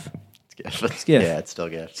 it's GIF. It's GIF. Yeah, it's still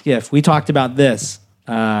GIF. It's GIF. We talked about this.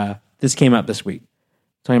 This came up this week.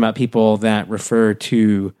 Talking about people that refer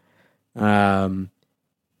to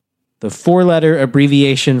the 4-letter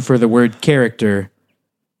abbreviation for the word character,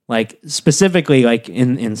 like specifically like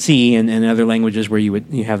in C and other languages where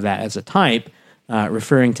you have that as a type,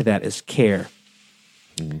 referring to that as care.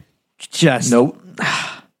 Just nope.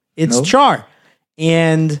 It's char.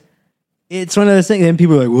 And it's one of those things, and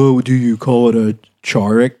people are like, well, do you call it a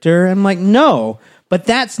character? I'm like, no, but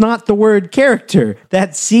that's not the word character.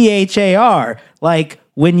 That's CHAR. Like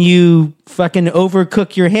when you fucking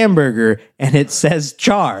overcook your hamburger and it says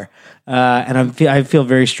char. And I feel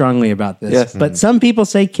very strongly about this. Yes. But some people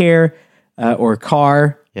say care or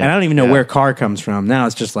car. Yeah. And I don't even know where car comes from. Now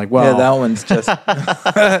it's just like, well. Yeah, that one's just...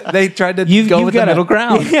 they tried to go with the middle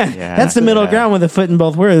ground. Yeah, that's the middle ground with a foot in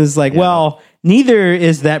both words. It's like, well, neither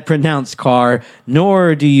is that pronounced car,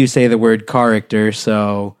 nor do you say the word character.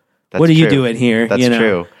 So what are you doing here? That's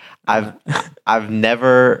true. I've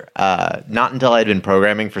never, not until I'd been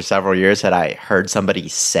programming for several years, had I heard somebody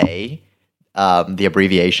say the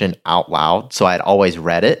abbreviation out loud. So I'd always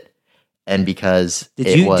read it. And because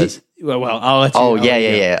well, I'll let you.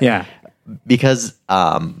 Yeah. Because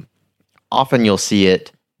often you'll see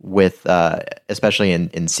it with, especially in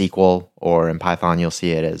SQL or in Python, you'll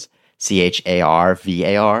see it as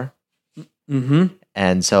CHARVAR. Mm-hmm.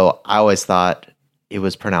 And so I always thought it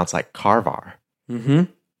was pronounced like Carvar. Mm-hmm.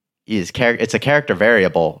 It's a character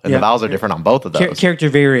variable, and the vowels are different on both of those. Character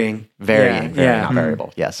varying. Varying, not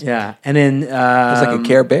variable. Yes. Yeah. And then it's like a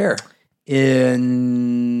Care Bear.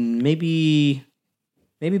 In maybe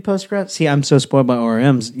Postgres. See, I'm so spoiled by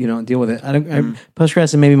ORMs. You don't deal with it.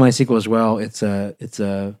 Postgres and maybe MySQL as well. It's a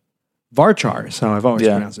varchar. So I've always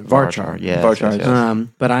pronounced it varchar. Varchar. Yes.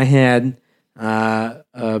 But I had a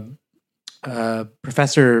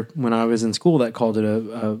professor when I was in school that called it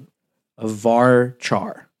a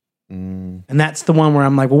varchar, and that's the one where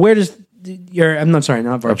I'm like, well, where does I'm sorry,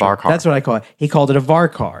 not varchar. That's what I call it. He called it a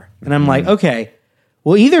varchar, and I'm like, okay,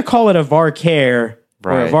 we'll either call it a varchar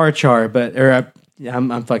or a varchar,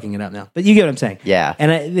 I'm fucking it up now, but you get what I'm saying. Yeah.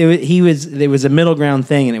 And there was a middle ground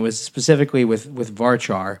thing, and it was specifically with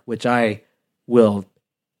varchar, which I will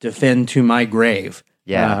defend to my grave.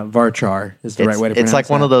 Yeah. Varchar is the right way to pronounce it. It's like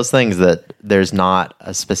one of those things that there's not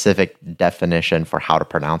a specific definition for how to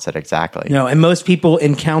pronounce it exactly. No, and most people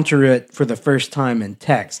encounter it for the first time in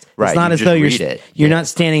text. Right, It's not you as just though read it. you're not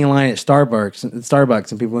standing in line at Starbucks and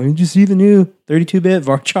people are like, did you see the new 32-bit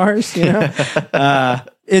Varchars? You know?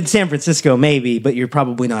 In San Francisco, maybe, but you're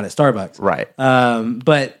probably not at Starbucks. Right.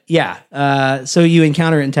 But yeah, so you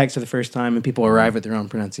encounter it in text for the first time and people arrive at their own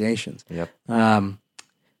pronunciations. Yep.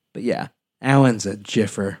 But yeah, Alan's a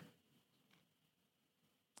jiffer.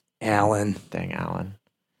 Alan. Dang, Alan.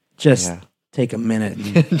 Just take a minute.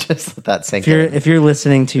 And just let that sink in. if you're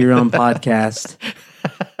listening to your own podcast,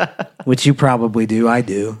 which you probably do, I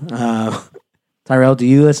do. Tyrel, do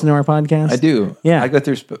you listen to our podcast? I do. Yeah. I go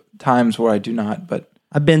through times where I do not, but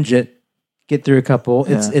I binge it, get through a couple.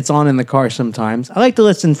 Yeah. It's on in the car sometimes. I like to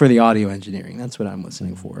listen for the audio engineering. That's what I'm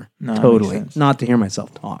listening for. No, that Totally. makes sense. Not to hear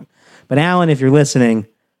myself talk. But Alan, if you're listening,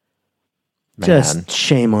 just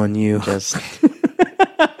shame on you.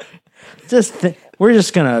 We're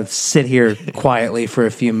just gonna sit here quietly for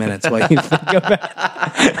a few minutes while you think about it.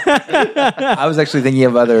 I was actually thinking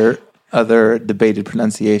of other debated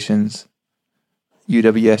pronunciations.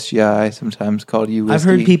 UWSGI, sometimes called USD. I've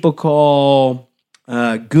heard people call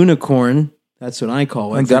Gunicorn. That's what I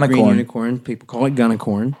call it. Gunnicorn. Green unicorn. People call it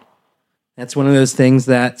Gunnicorn. That's one of those things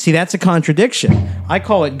that, see, that's a contradiction. I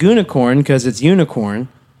call it Gunicorn because it's unicorn.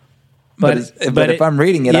 But if I'm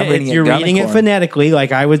reading it, I'm reading it. You're reading it phonetically,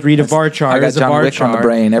 like I would read a Varchar I got as a John Varchar. Wick on the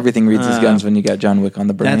brain. Everything reads as guns when you got John Wick on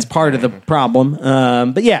the brain. That's part of the problem.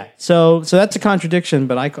 But yeah, so that's a contradiction.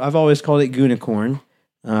 But I've always called it Gunicorn.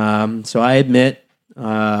 So I admit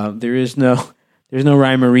there's no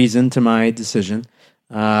rhyme or reason to my decision.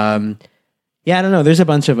 I don't know. There's a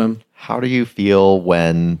bunch of them. How do you feel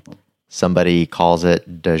when somebody calls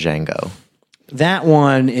it Django? That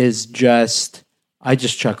one is just, I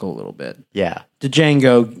just chuckle a little bit. Yeah.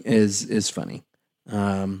 Django is funny.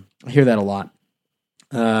 I hear that a lot.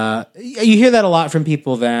 You hear that a lot from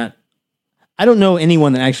people that, I don't know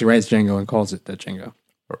anyone that actually writes Django and calls it Django.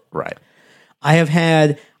 Right. I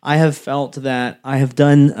have felt that I have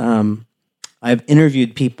done, I've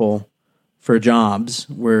interviewed people for jobs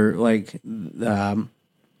where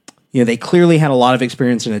they clearly had a lot of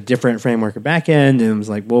experience in a different framework or backend, and it was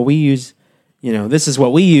like, well, we use, this is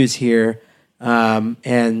what we use here.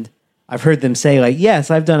 And I've heard them say like,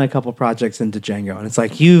 yes, I've done a couple projects into Django. And it's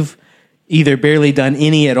like, you've either barely done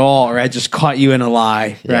any at all, or I just caught you in a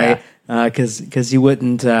lie, right? Cause you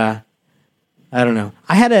wouldn't, I don't know.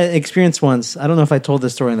 I had an experience once. I don't know if I told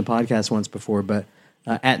this story on the podcast once before, but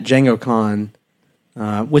at DjangoCon,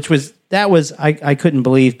 I couldn't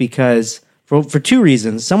believe because for two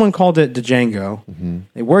reasons. Someone called it Django. Mm-hmm.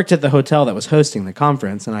 They worked at the hotel that was hosting the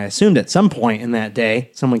conference, and I assumed at some point in that day,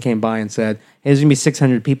 someone came by and said, hey, there's going to be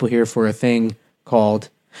 600 people here for a thing called,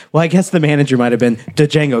 well, I guess the manager might have been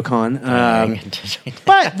DjangoCon.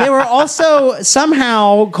 But they were also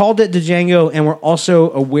somehow called it Django and were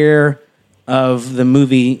also aware of the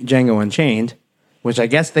movie Django Unchained, which I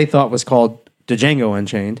guess they thought was called Django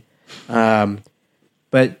Unchained.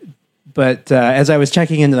 But as I was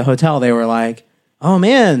checking into the hotel, they were like, oh,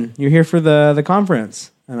 man, you're here for the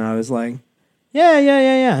conference. And I was like, yeah.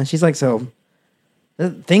 And she's like, so the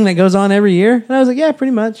thing that goes on every year? And I was like, yeah,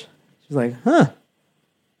 pretty much. She's like, huh.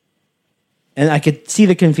 And I could see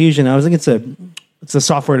the confusion. I was like, it's a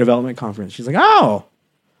software development conference. She's like, oh,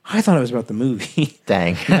 I thought it was about the movie.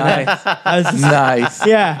 Dang. Nice. Nice.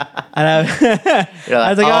 Yeah. And I was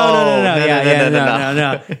like, oh,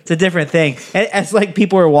 no. It's a different thing. It's like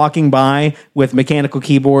people are walking by with mechanical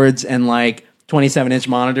keyboards and like 27-inch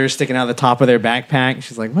monitors sticking out of the top of their backpack.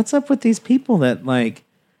 She's like, what's up with these people that like,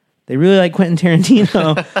 they really like Quentin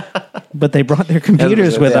Tarantino, but they brought their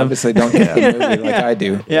computers with them. Obviously don't get the movie like I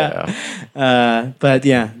do. Yeah. But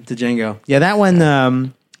yeah, Django. Yeah, that one,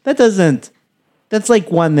 that's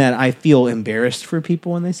like one that I feel embarrassed for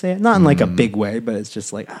people when they say it. Not in like a big way, but it's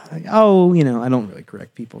just like, oh, I don't really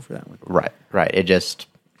correct people for that one. Right. It just,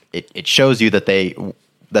 it shows you that they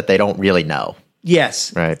don't really know.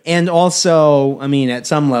 Yes. Right. And also, I mean, at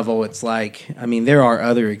some level, it's like, I mean, there are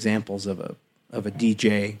other examples of a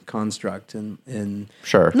DJ construct and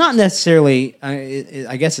sure, not necessarily,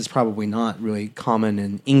 I guess it's probably not really common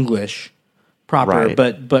in English proper,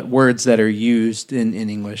 right. but words that are used in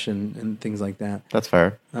English and things like that. That's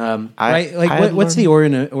fair. Right? Like, what's the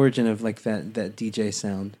origin of like that DJ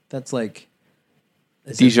sound? That's like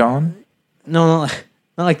Dijon? No, not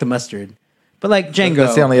like the mustard, but like Django.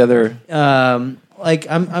 That's the only other. I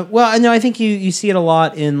think you see it a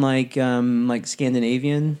lot in like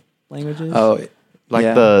Scandinavian languages. Oh, like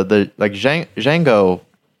yeah. the Django.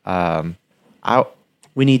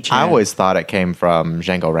 We need Chad. I always thought it came from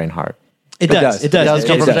Django Reinhardt. It does. It does. It does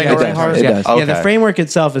come from Django Reinhardt? It does. Yeah, the Okay. framework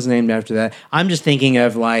itself is named after that. I'm just thinking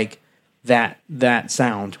of like that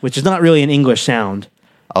sound, which is not really an English sound.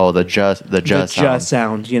 Oh, the just sound.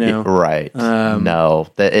 Sound, you know. Right. No,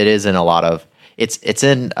 it is in a lot of. It's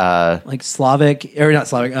in. Like Slavic, or not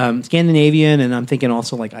Slavic, Scandinavian, and I'm thinking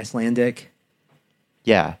also like Icelandic.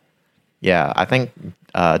 Yeah. I think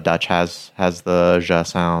Dutch has the ja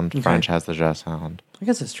sound. Okay. French has the ja sound. I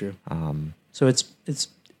guess that's true. So it's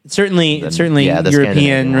certainly the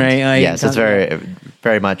European, right? Like, yes, it's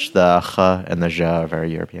very much the ch and the ja are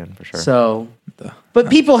very European for sure. So, but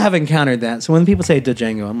people have encountered that. So when people say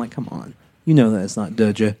Django, I'm like, come on, you know that it's not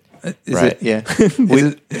Dja. Is Right. it? Yeah. It's Give me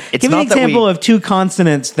an not that example of two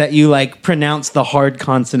consonants that you like pronounce the hard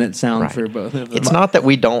consonant sound Right. for both of them. It's not that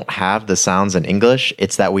we don't have the sounds in English.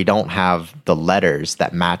 It's that we don't have the letters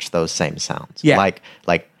that match those same sounds. Yeah. Like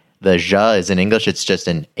the ja is in English. It's just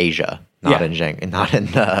in Asia, not Yeah. in not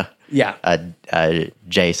in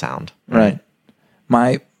J sound. Right.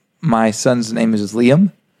 My son's name is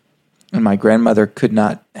Liam, and my grandmother could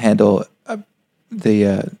not handle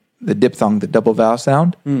the diphthong, the double vowel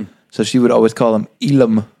sound. So she would always call him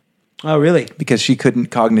Elam Oh, really? because she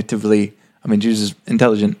couldn't cognitively. I mean, she was an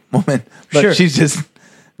intelligent woman, but Sure. she just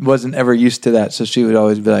wasn't ever used to that. So she would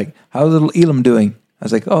always be like, "How's little Elam doing?" I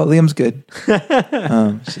was like, "Oh, Liam's good."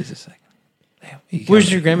 She's just like, "Damn, you Where's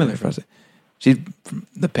can't- your grandmother from? She's from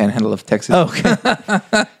the Panhandle of Texas. Oh, okay.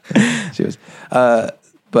 She was,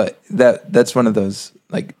 but that's one of those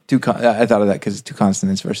like I thought of that because two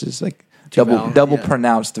consonants versus like vowels, double yeah.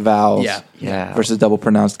 pronounced vowels, Yeah. versus double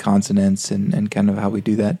pronounced consonants, and kind of how we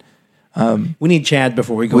do that. We need Chad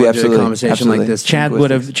before we go We into a absolutely- conversation absolutely. like this.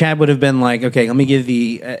 Chad would have been like, okay, let me give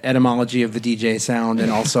the etymology of the DJ sound,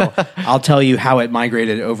 and also I'll tell you how it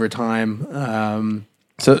migrated over time.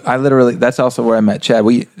 So I literally, that's also where I met Chad.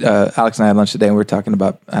 Alex and I had lunch today, and we were talking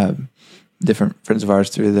about different friends of ours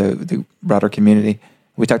through the broader community.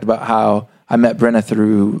 We talked about how I met Brenna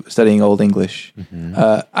through studying Old English.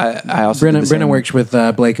 I also did the same. Brenna works with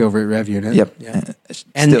Blake over at Rev Unit. Yep, Yeah.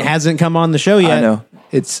 And Still, hasn't come on the show yet. I know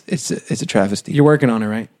it's a travesty. You're working on it,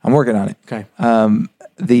 right? I'm working on it. Okay.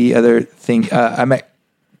 The other thing, I met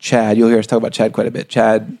Chad. You'll hear us talk about Chad quite a bit.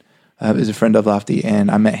 Chad is a friend of Lofty,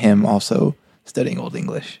 and I met him also studying Old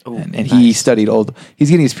English. And he studied Old. He's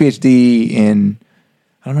getting his PhD in,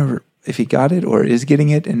 I don't remember if he got it or is getting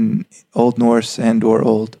it in Old Norse and or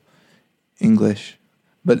Old English.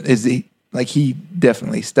 But he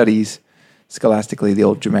definitely studies scholastically the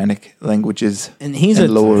old Germanic languages And he's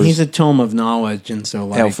a tome of knowledge, and so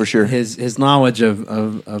like for sure. his knowledge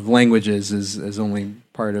of languages is only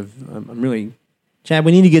part of. I'm really, Chad.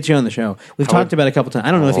 We need to get you on the show. We've talked about it a couple times.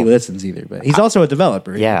 I don't know if he listens either, but he's also a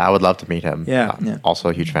developer. Yeah, I would love to meet him. Yeah. Also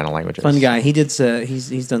a huge fan of languages. Fun guy. He did.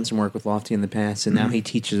 He's done some work with Lofty in the past, and now he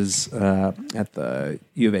teaches at the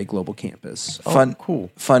U of A Global Campus.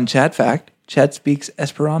 Fun Chad fact. Chad speaks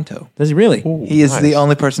Esperanto. Does he really? He is Nice. the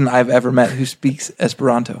only person I've ever met who speaks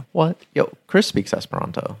Esperanto. What? Yo, Chris speaks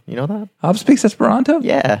Esperanto. You know that? Hob speaks Esperanto?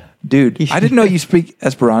 Yeah. Dude, I didn't know you speak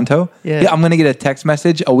Esperanto. Yeah. I'm going to get a text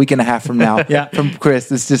message a week and a half from now Yeah. from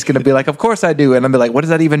Chris. It's just going to be like, of course I do. And I'm be like, what does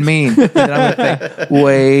that even mean? And then I'm going to think,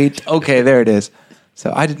 wait, okay, there it is.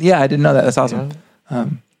 So I didn't know that. That's awesome.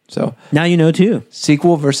 So Now you know too.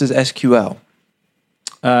 SQL versus SQL.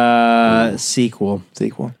 Sequel.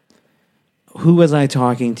 SQL. Who was I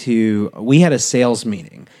talking to? We had a sales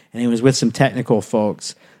meeting, and it was with some technical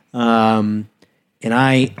folks. And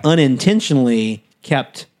I unintentionally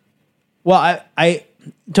kept. Well, I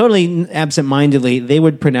totally absentmindedly. They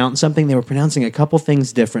would pronounce something. They were pronouncing a couple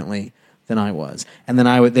things differently than I was, and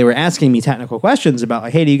then they were asking me technical questions about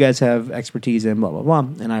like, hey, do you guys have expertise in blah blah blah?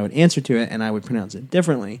 And I would answer to it, and I would pronounce it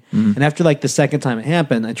differently. And after like the second time it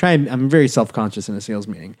happened, I'm very self conscious in a sales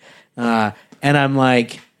meeting, and I'm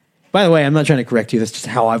like. By the way, I'm not trying to correct you. That's just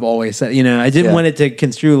how I've always said. You know, I didn't want it to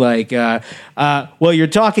construe like, well, you're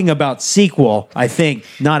talking about SQL, I think,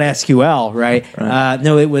 not SQL, right?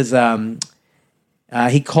 No, it was.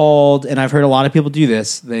 He called, and I've heard a lot of people do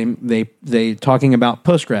this. They talking about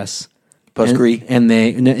Postgres, and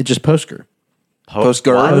it's just Postgre.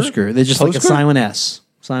 Postgre. They just like a silent S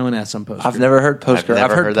on Postgre. I've never heard Postgre.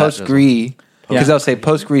 I've heard Postgre because they'll say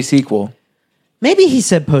PostgreSQL. Maybe he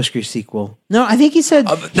said PostgreSQL. No, I think he said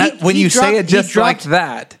When you say it just like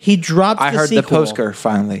that, he dropped. I heard the Postgre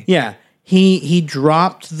finally. Yeah, he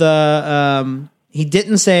dropped the. He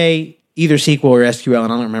didn't say either SQL or SQL,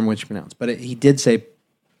 and I don't remember which he pronounced, but he did say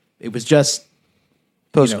it was just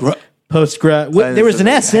Postgre. Postgres. There was an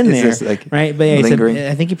S in there, like right? But yeah, he lingering?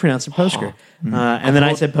 said, I think you pronounced it Postgres. And then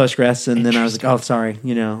I said Postgres, and then I was like, oh, sorry.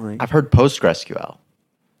 I've heard PostgreSQL,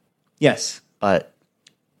 yes. but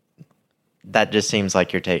that just seems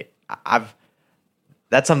like you're taking.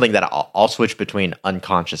 That's something that I'll switch between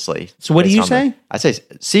unconsciously. So what do you say? I say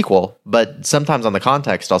SQL, but sometimes on the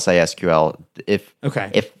context I'll say SQL. If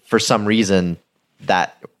for some reason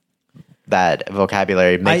that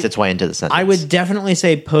vocabulary makes its way into the sentence, I would definitely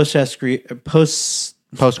say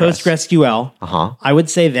PostgreSQL. I would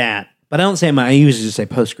say that, but I don't say I usually just say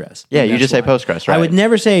Postgres. Yeah, you just say Postgres, right? I would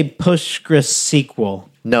never say PostgreSQL.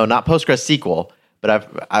 No, not PostgreSQL. But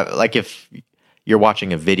I like if you're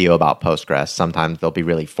watching a video about Postgres, sometimes they'll be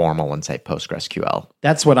really formal and say PostgreSQL.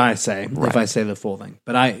 That's what I say if I say the full thing.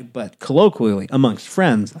 But colloquially amongst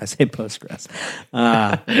friends, I say Postgres,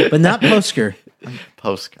 but not Postgre.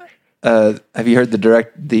 Postgre. Have you heard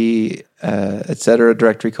the etc.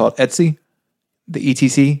 directory called Etsy? The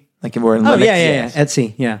ETC, like we're in Linux. Oh yeah,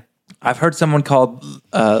 Etsy, yeah. I've heard someone called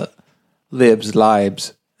libs,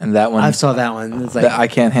 and that one I saw that one. It's like I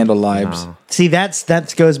can't handle libs. No. See,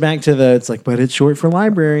 that goes back to it's like, but it's short for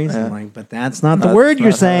libraries. I'm like, but that's not the word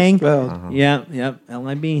you're saying. Yeah,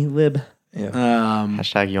 lib, lib. Yeah.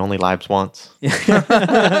 Hashtag you only libs once. I've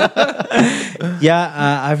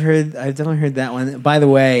definitely heard that one. By the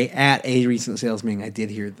way, at a recent sales meeting, I did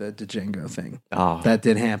hear the Django thing. Oh, that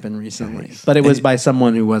did happen recently, but it was by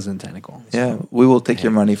someone who wasn't technical. So. Yeah, we will take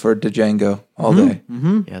your money for Django all day.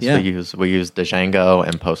 Mm-hmm. Yes, we use Django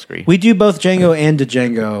and Postgre. We do both Django and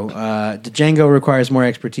Django. Django requires more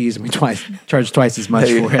expertise, and we charge twice as much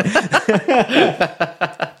for it.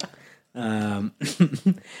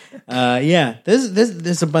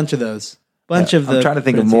 There's a bunch of those. I'm trying to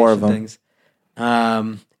think of more of them. Things.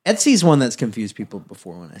 Etsy's one that's confused people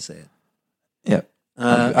before when I say it. Yeah,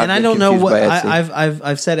 and I don't know what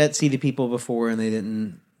I've said Etsy to people before, and they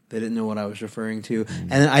didn't know what I was referring to,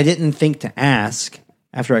 and I didn't think to ask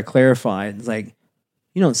after I clarified. It's like,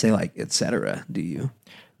 you don't say like etc. Do you?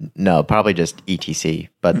 No, probably just etc.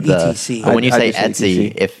 But etc. But when you say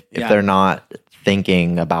Etsy, if they're not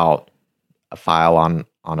thinking about a file on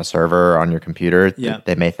a server on your computer,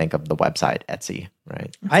 they may think of the website Etsy,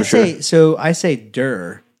 right? I say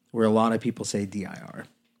dir, where a lot of people say dir.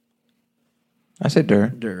 I say dir.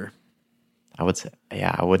 Dir. I would say,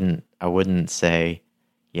 I wouldn't say,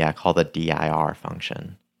 call the dir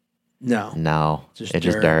function. No, just it's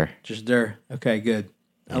just dir. Just dir. Okay, good.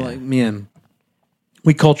 I like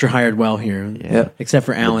we culture hired well here. Yeah. Except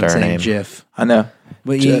for Alan saying GIF. I know.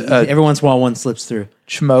 But every once in a while one slips through.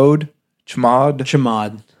 Chmod.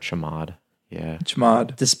 Yeah.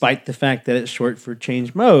 Chmod. Despite the fact that it's short for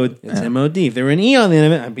change mode, it's MOD. If there were an E on the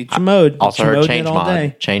end of it, I'd be Chmod. Also heard change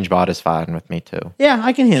mod. Change mod is fine with me too. Yeah,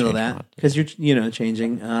 I can handle that because you're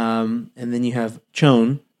changing. And then you have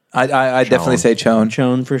chone. I definitely say chone.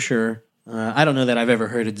 Chone for sure. I don't know that I've ever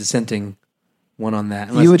heard a dissenting one on that.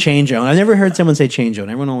 Unless you would change on. I've never heard someone say change on.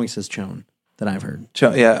 Everyone always says chone that I've heard.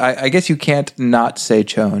 Yeah, I guess you can't not say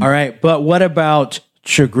chone. All right, but what about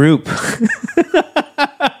group?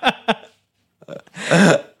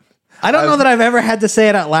 I don't know that I've ever had to say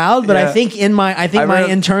it out loud, but I think my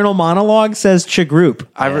internal monologue says group.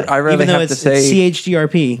 I rarely have to say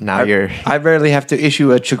CHGRP. Now I rarely have to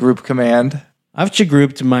issue a group command. I've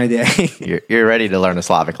grouped my day. You're ready to learn a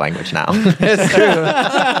Slavic language now. It's true.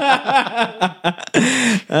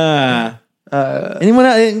 Anyone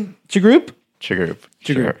else? Group? Group.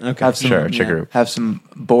 Sure. Okay. Group. Have some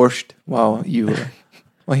borscht while you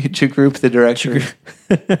group the directory. Is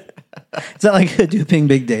that like Hadooping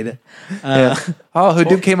big data?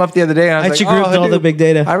 Hadoop came up the other day, and I was grouped all the big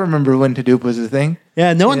data. I remember when Hadoop was a thing.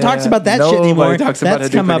 Yeah, no one talks about that shit anymore. That's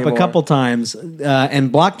come up a couple times,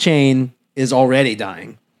 and blockchain is already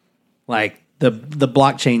dying. Like the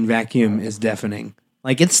blockchain vacuum is deafening.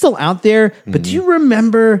 Like it's still out there, but do you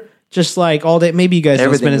remember just like all day? Maybe you guys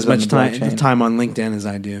don't spend as much time on LinkedIn as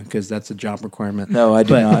I do because that's a job requirement. No, I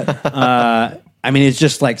do not. I mean, it's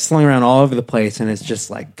just like slung around all over the place, and it's just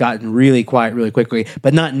like gotten really quiet really quickly,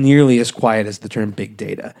 but not nearly as quiet as the term big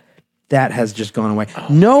data. That has just gone away.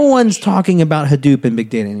 No one's talking about Hadoop and big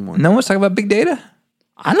data anymore. No one's talking about big data?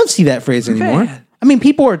 I don't see that phrase anymore. I mean,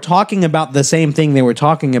 people are talking about the same thing they were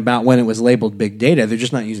talking about when it was labeled big data. They're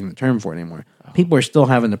just not using the term for it anymore. People are still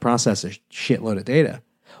having to process a shitload of data.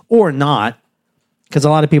 Or not, because a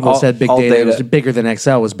lot of people said big data was bigger than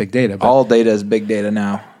Excel was big data. But all data is big data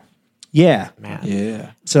now. Yeah. Man.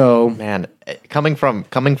 Yeah. So, coming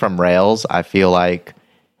from Rails, I feel like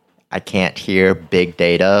I can't hear big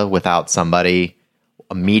data without somebody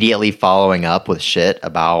immediately following up with shit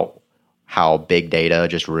about how big data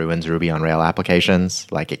just ruins Ruby on Rail applications.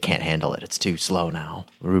 Like it can't handle it. It's too slow now.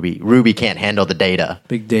 Ruby can't handle the data.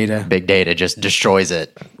 Big data. Big data just destroys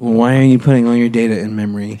it. Well, why are you putting all your data in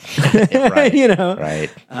memory? Right. Right.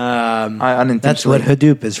 I unintentionally, That's what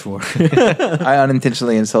Hadoop is for. I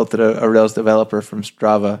unintentionally insulted a Rails developer from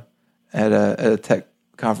Strava at a tech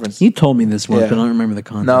conference. You told me this once, Yeah. but I don't remember the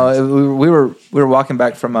context. No, we were walking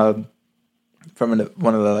back from one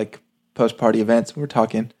of the like post party events. We were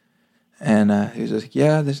talking, and he was like,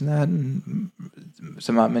 "Yeah, this and that," and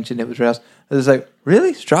somehow mentioned it was Rails. I was like,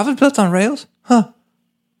 "Really? Strava's built on Rails? Huh?"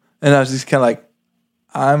 And I was just kind of like,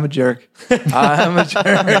 "I'm a jerk. I'm a jerk."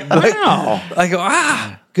 Wow. Like,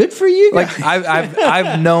 wow. Good for you guys. Like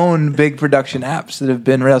I've known big production apps that have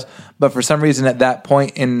been Rails, but for some reason at that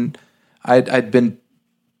point I'd been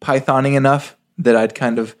Pythoning enough that I'd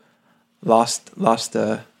kind of lost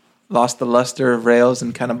the luster of Rails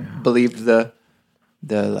and kind of believed the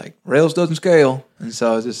like Rails doesn't scale, and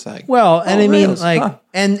so I was just like, Well, and I mean, Rails, like, huh.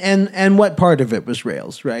 and what part of it was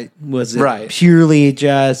Rails, right? Was it Right. purely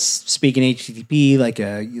just speaking HTTP, like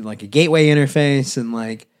a gateway interface, and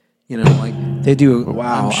like, like they do?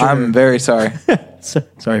 wow, I'm sure- I'm very sorry.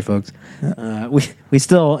 sorry, folks. We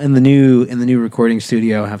still in the new recording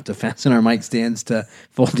studio have to fasten our mic stands to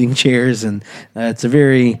folding chairs, and it's a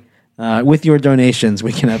very with your donations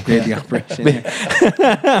we can upgrade the operation.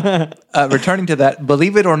 Returning to that,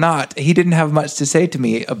 believe it or not, he didn't have much to say to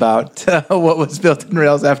me about what was built in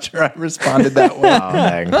Rails after I responded that way. Oh,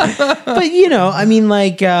 dang. But I mean,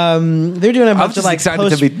 like they're doing a bunch of just like excited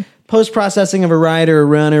to be- post processing of a write or a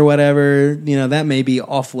run or whatever. That may be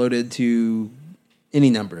offloaded to any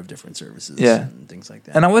number of different services, and things like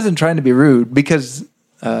that. And I wasn't trying to be rude because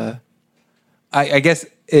I guess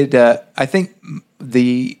it. I think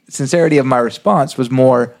the sincerity of my response was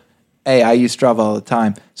more, "Hey, I use Strava all the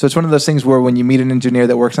time." So it's one of those things where when you meet an engineer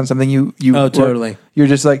that works on something, you totally. you're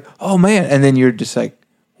just like, "Oh man," and then you're just like,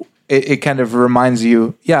 it kind of reminds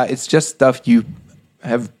you, yeah, it's just stuff you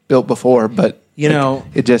have built before, but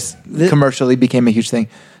it just commercially became a huge thing.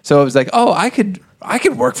 So it was like, oh, I could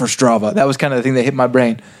work for Strava. That was kind of the thing that hit my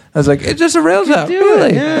brain. I was like, it's just a Rails app,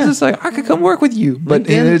 really. yeah. It's just like I could come work with you, but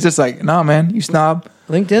LinkedIn. it's just like, no, man, you snob.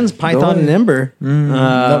 LinkedIn's Python and Ember.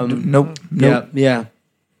 Nope. Yeah.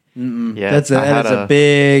 Yeah, That's I had a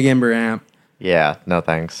big Ember app. Yeah, no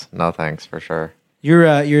thanks for sure. Your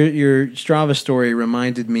Strava story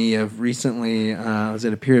reminded me of recently. I was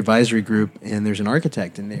at a peer advisory group, and there's an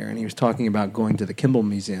architect in there, and he was talking about going to the Kimball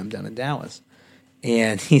Museum down in Dallas,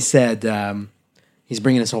 and he said he's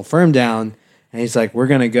bringing his whole firm down, and he's like, "We're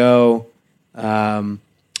going to go,"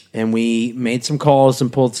 and we made some calls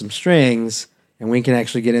and pulled some strings, and we can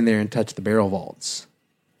actually get in there and touch the barrel vaults,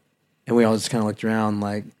 and we all just kind of looked around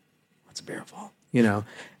like, "What's a barrel vault?"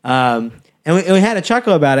 And we had a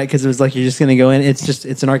chuckle about it because it was like you're just going to go in.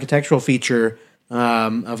 It's an architectural feature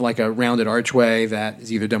of like a rounded archway that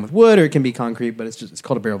is either done with wood or it can be concrete, but it's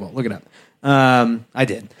called a barrel vault. Look it up. I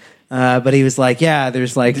did, but he was like, yeah,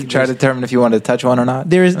 there's like You try to determine if you wanted to touch one or not.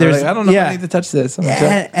 There's like, I don't know if yeah. I need to touch this. I'm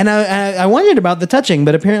and I wondered about the touching,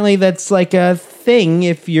 but apparently that's like a thing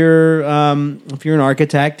if you're an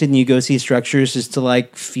architect and you go see structures just to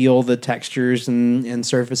like feel the textures and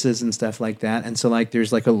surfaces and stuff like that. And so like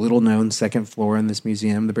there's like a little known second floor in this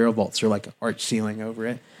museum. The barrel vaults are like an arch ceiling over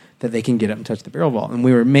it that they can get up and touch the barrel vault. And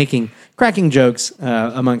we were cracking jokes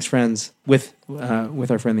amongst friends with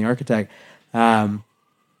our friend the architect.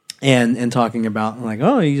 And talking about like,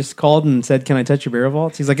 oh, you just called and said, "Can I touch your barrel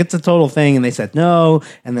vaults?" He's like, "It's a total thing," and they said no.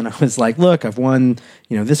 And then I was like, "Look, I've won,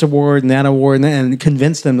 this award and that award," and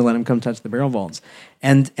convinced them to let him come touch the barrel vaults.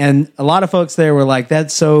 And a lot of folks there were like,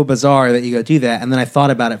 "That's so bizarre that you go do that." And then I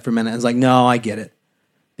thought about it for a minute. I was like, "No, I get it,"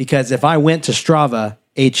 because if I went to Strava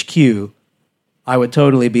HQ, I would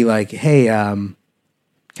totally be like, "Hey,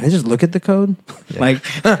 can I just look at the code? Like,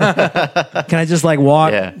 can I just like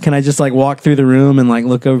walk? Yeah. Can I just like walk through the room and like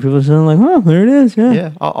look over people's and like, oh, there it is. Yeah,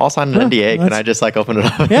 Yeah, I'll sign an NDA. Can I just like open it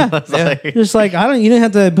up? yeah. Like- Just like you didn't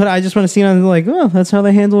have to put. I just want to see it on like, oh, that's how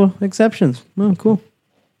they handle exceptions. Oh, cool.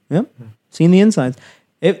 Yep, seeing the insides.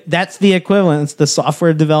 That's the equivalent. It's the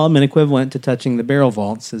software development equivalent to touching the barrel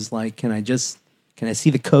vaults. Is like, can I see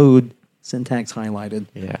the code syntax highlighted?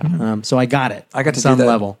 Yeah. So I got it. I got to some do that.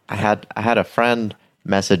 level. I had a friend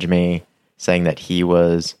message me saying that he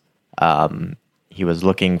was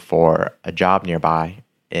looking for a job nearby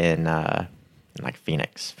in like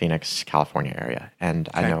Phoenix, California area, and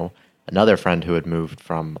I know another friend who had moved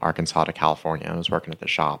from Arkansas to California and was working at the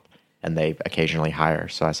shop, and they occasionally hire.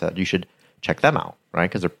 So I said, you should check them out, right?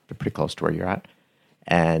 Because they're pretty close to where you're at.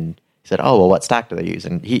 And he said, oh, well, what stack do they use?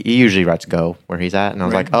 And he usually writes Go where he's at, and I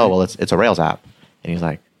was like, oh, well, it's a Rails app, and he's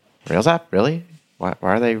like, Rails app? Really? Why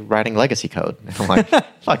are they writing legacy code? And I'm like,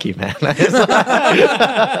 fuck you, man.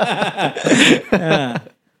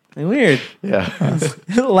 Weird. Yeah.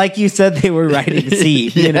 Like you said, they were writing C.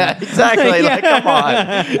 You know? Exactly. Like, come on.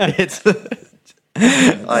 It's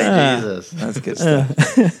like, Jesus. That's good stuff.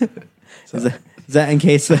 Is that in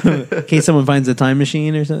case someone finds a time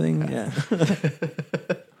machine or something? Yeah.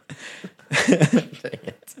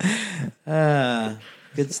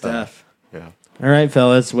 Good stuff. Yeah. All right,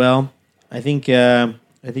 fellas. Well, I think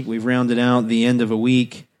we've rounded out the end of a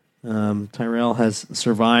week. Tyrel has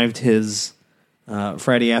survived his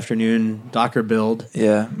Friday afternoon Docker build.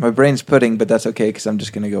 Yeah, my brain's pudding, but that's okay because I'm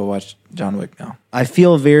just going to go watch John Wick now. I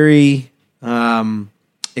feel very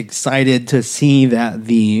excited to see that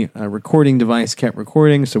the recording device kept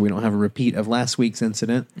recording, so we don't have a repeat of last week's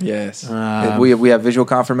incident. Yes. We have visual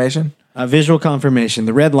confirmation? Visual confirmation.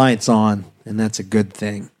 The red light's on, and that's a good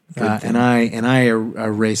thing. And I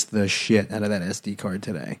erased the shit out of that SD card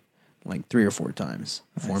today, like 3 or 4 times.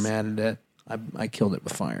 Nice. Formatted it. I killed it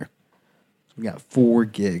with fire. So we got 4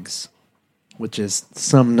 gigs, which is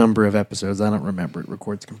some number of episodes. I don't remember. It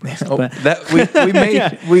records compressed. But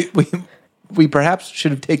we perhaps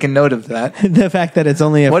should have taken note of that. The fact that it's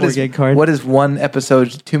only a 4 gig card. What is 1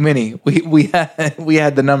 episode too many? We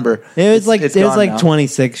had the number. It was like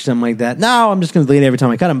 26, something like that. No, I'm just going to delete it every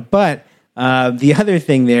time I cut them. But the other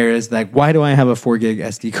thing there is like, why do I have a 4 gig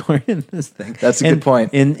SD card in this thing? That's a good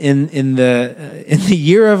point. In the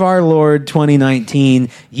year of our Lord 2019,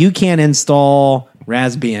 you can't install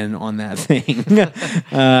Raspbian on that thing.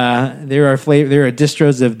 There are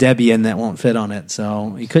distros of Debian that won't fit on it,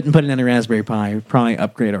 so you couldn't put it in a Raspberry Pi. We'd probably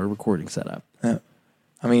upgrade our recording setup.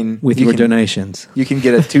 I mean, with your donations, you can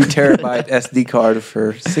get a 2 terabyte SD card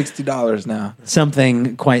for $60 now.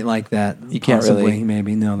 Something quite like that. You can't really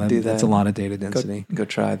maybe that's a lot of data density. Go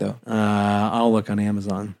try though. I'll look on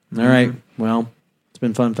Amazon. All right. Well, it's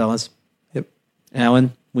been fun, fellas. Yep.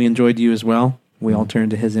 Alan, we enjoyed you as well. We all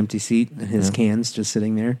turned to his empty seat and his cans just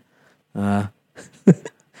sitting there.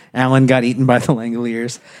 Alan got eaten by the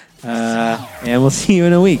Langoliers. And we'll see you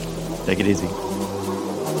in a week. Take it easy.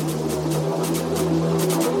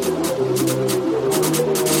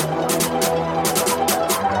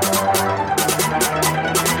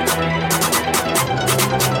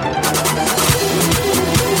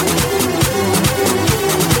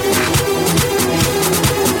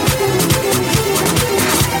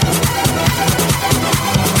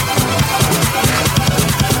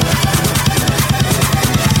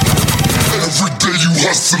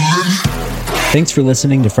 Thanks for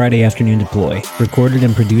listening to Friday Afternoon Deploy, recorded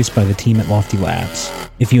and produced by the team at Lofty Labs.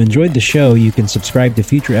 If you enjoyed the show, you can subscribe to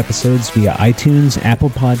future episodes via iTunes,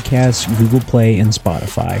 Apple Podcasts, Google Play, and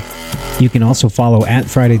Spotify. You can also follow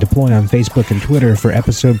 @Friday Deploy on Facebook and Twitter for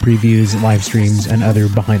episode previews, live streams, and other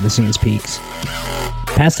behind-the-scenes peeks.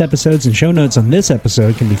 Past episodes and show notes on this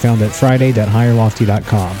episode can be found at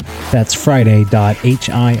friday.hirelofty.com. That's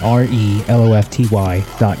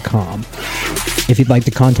friday.hirelofty.com. If you'd like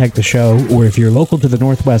to contact the show, or if you're local to the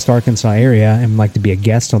Northwest Arkansas area and would like to be a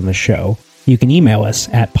guest on the show, you can email us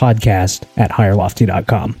at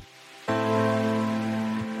podcast@hirelofty.com.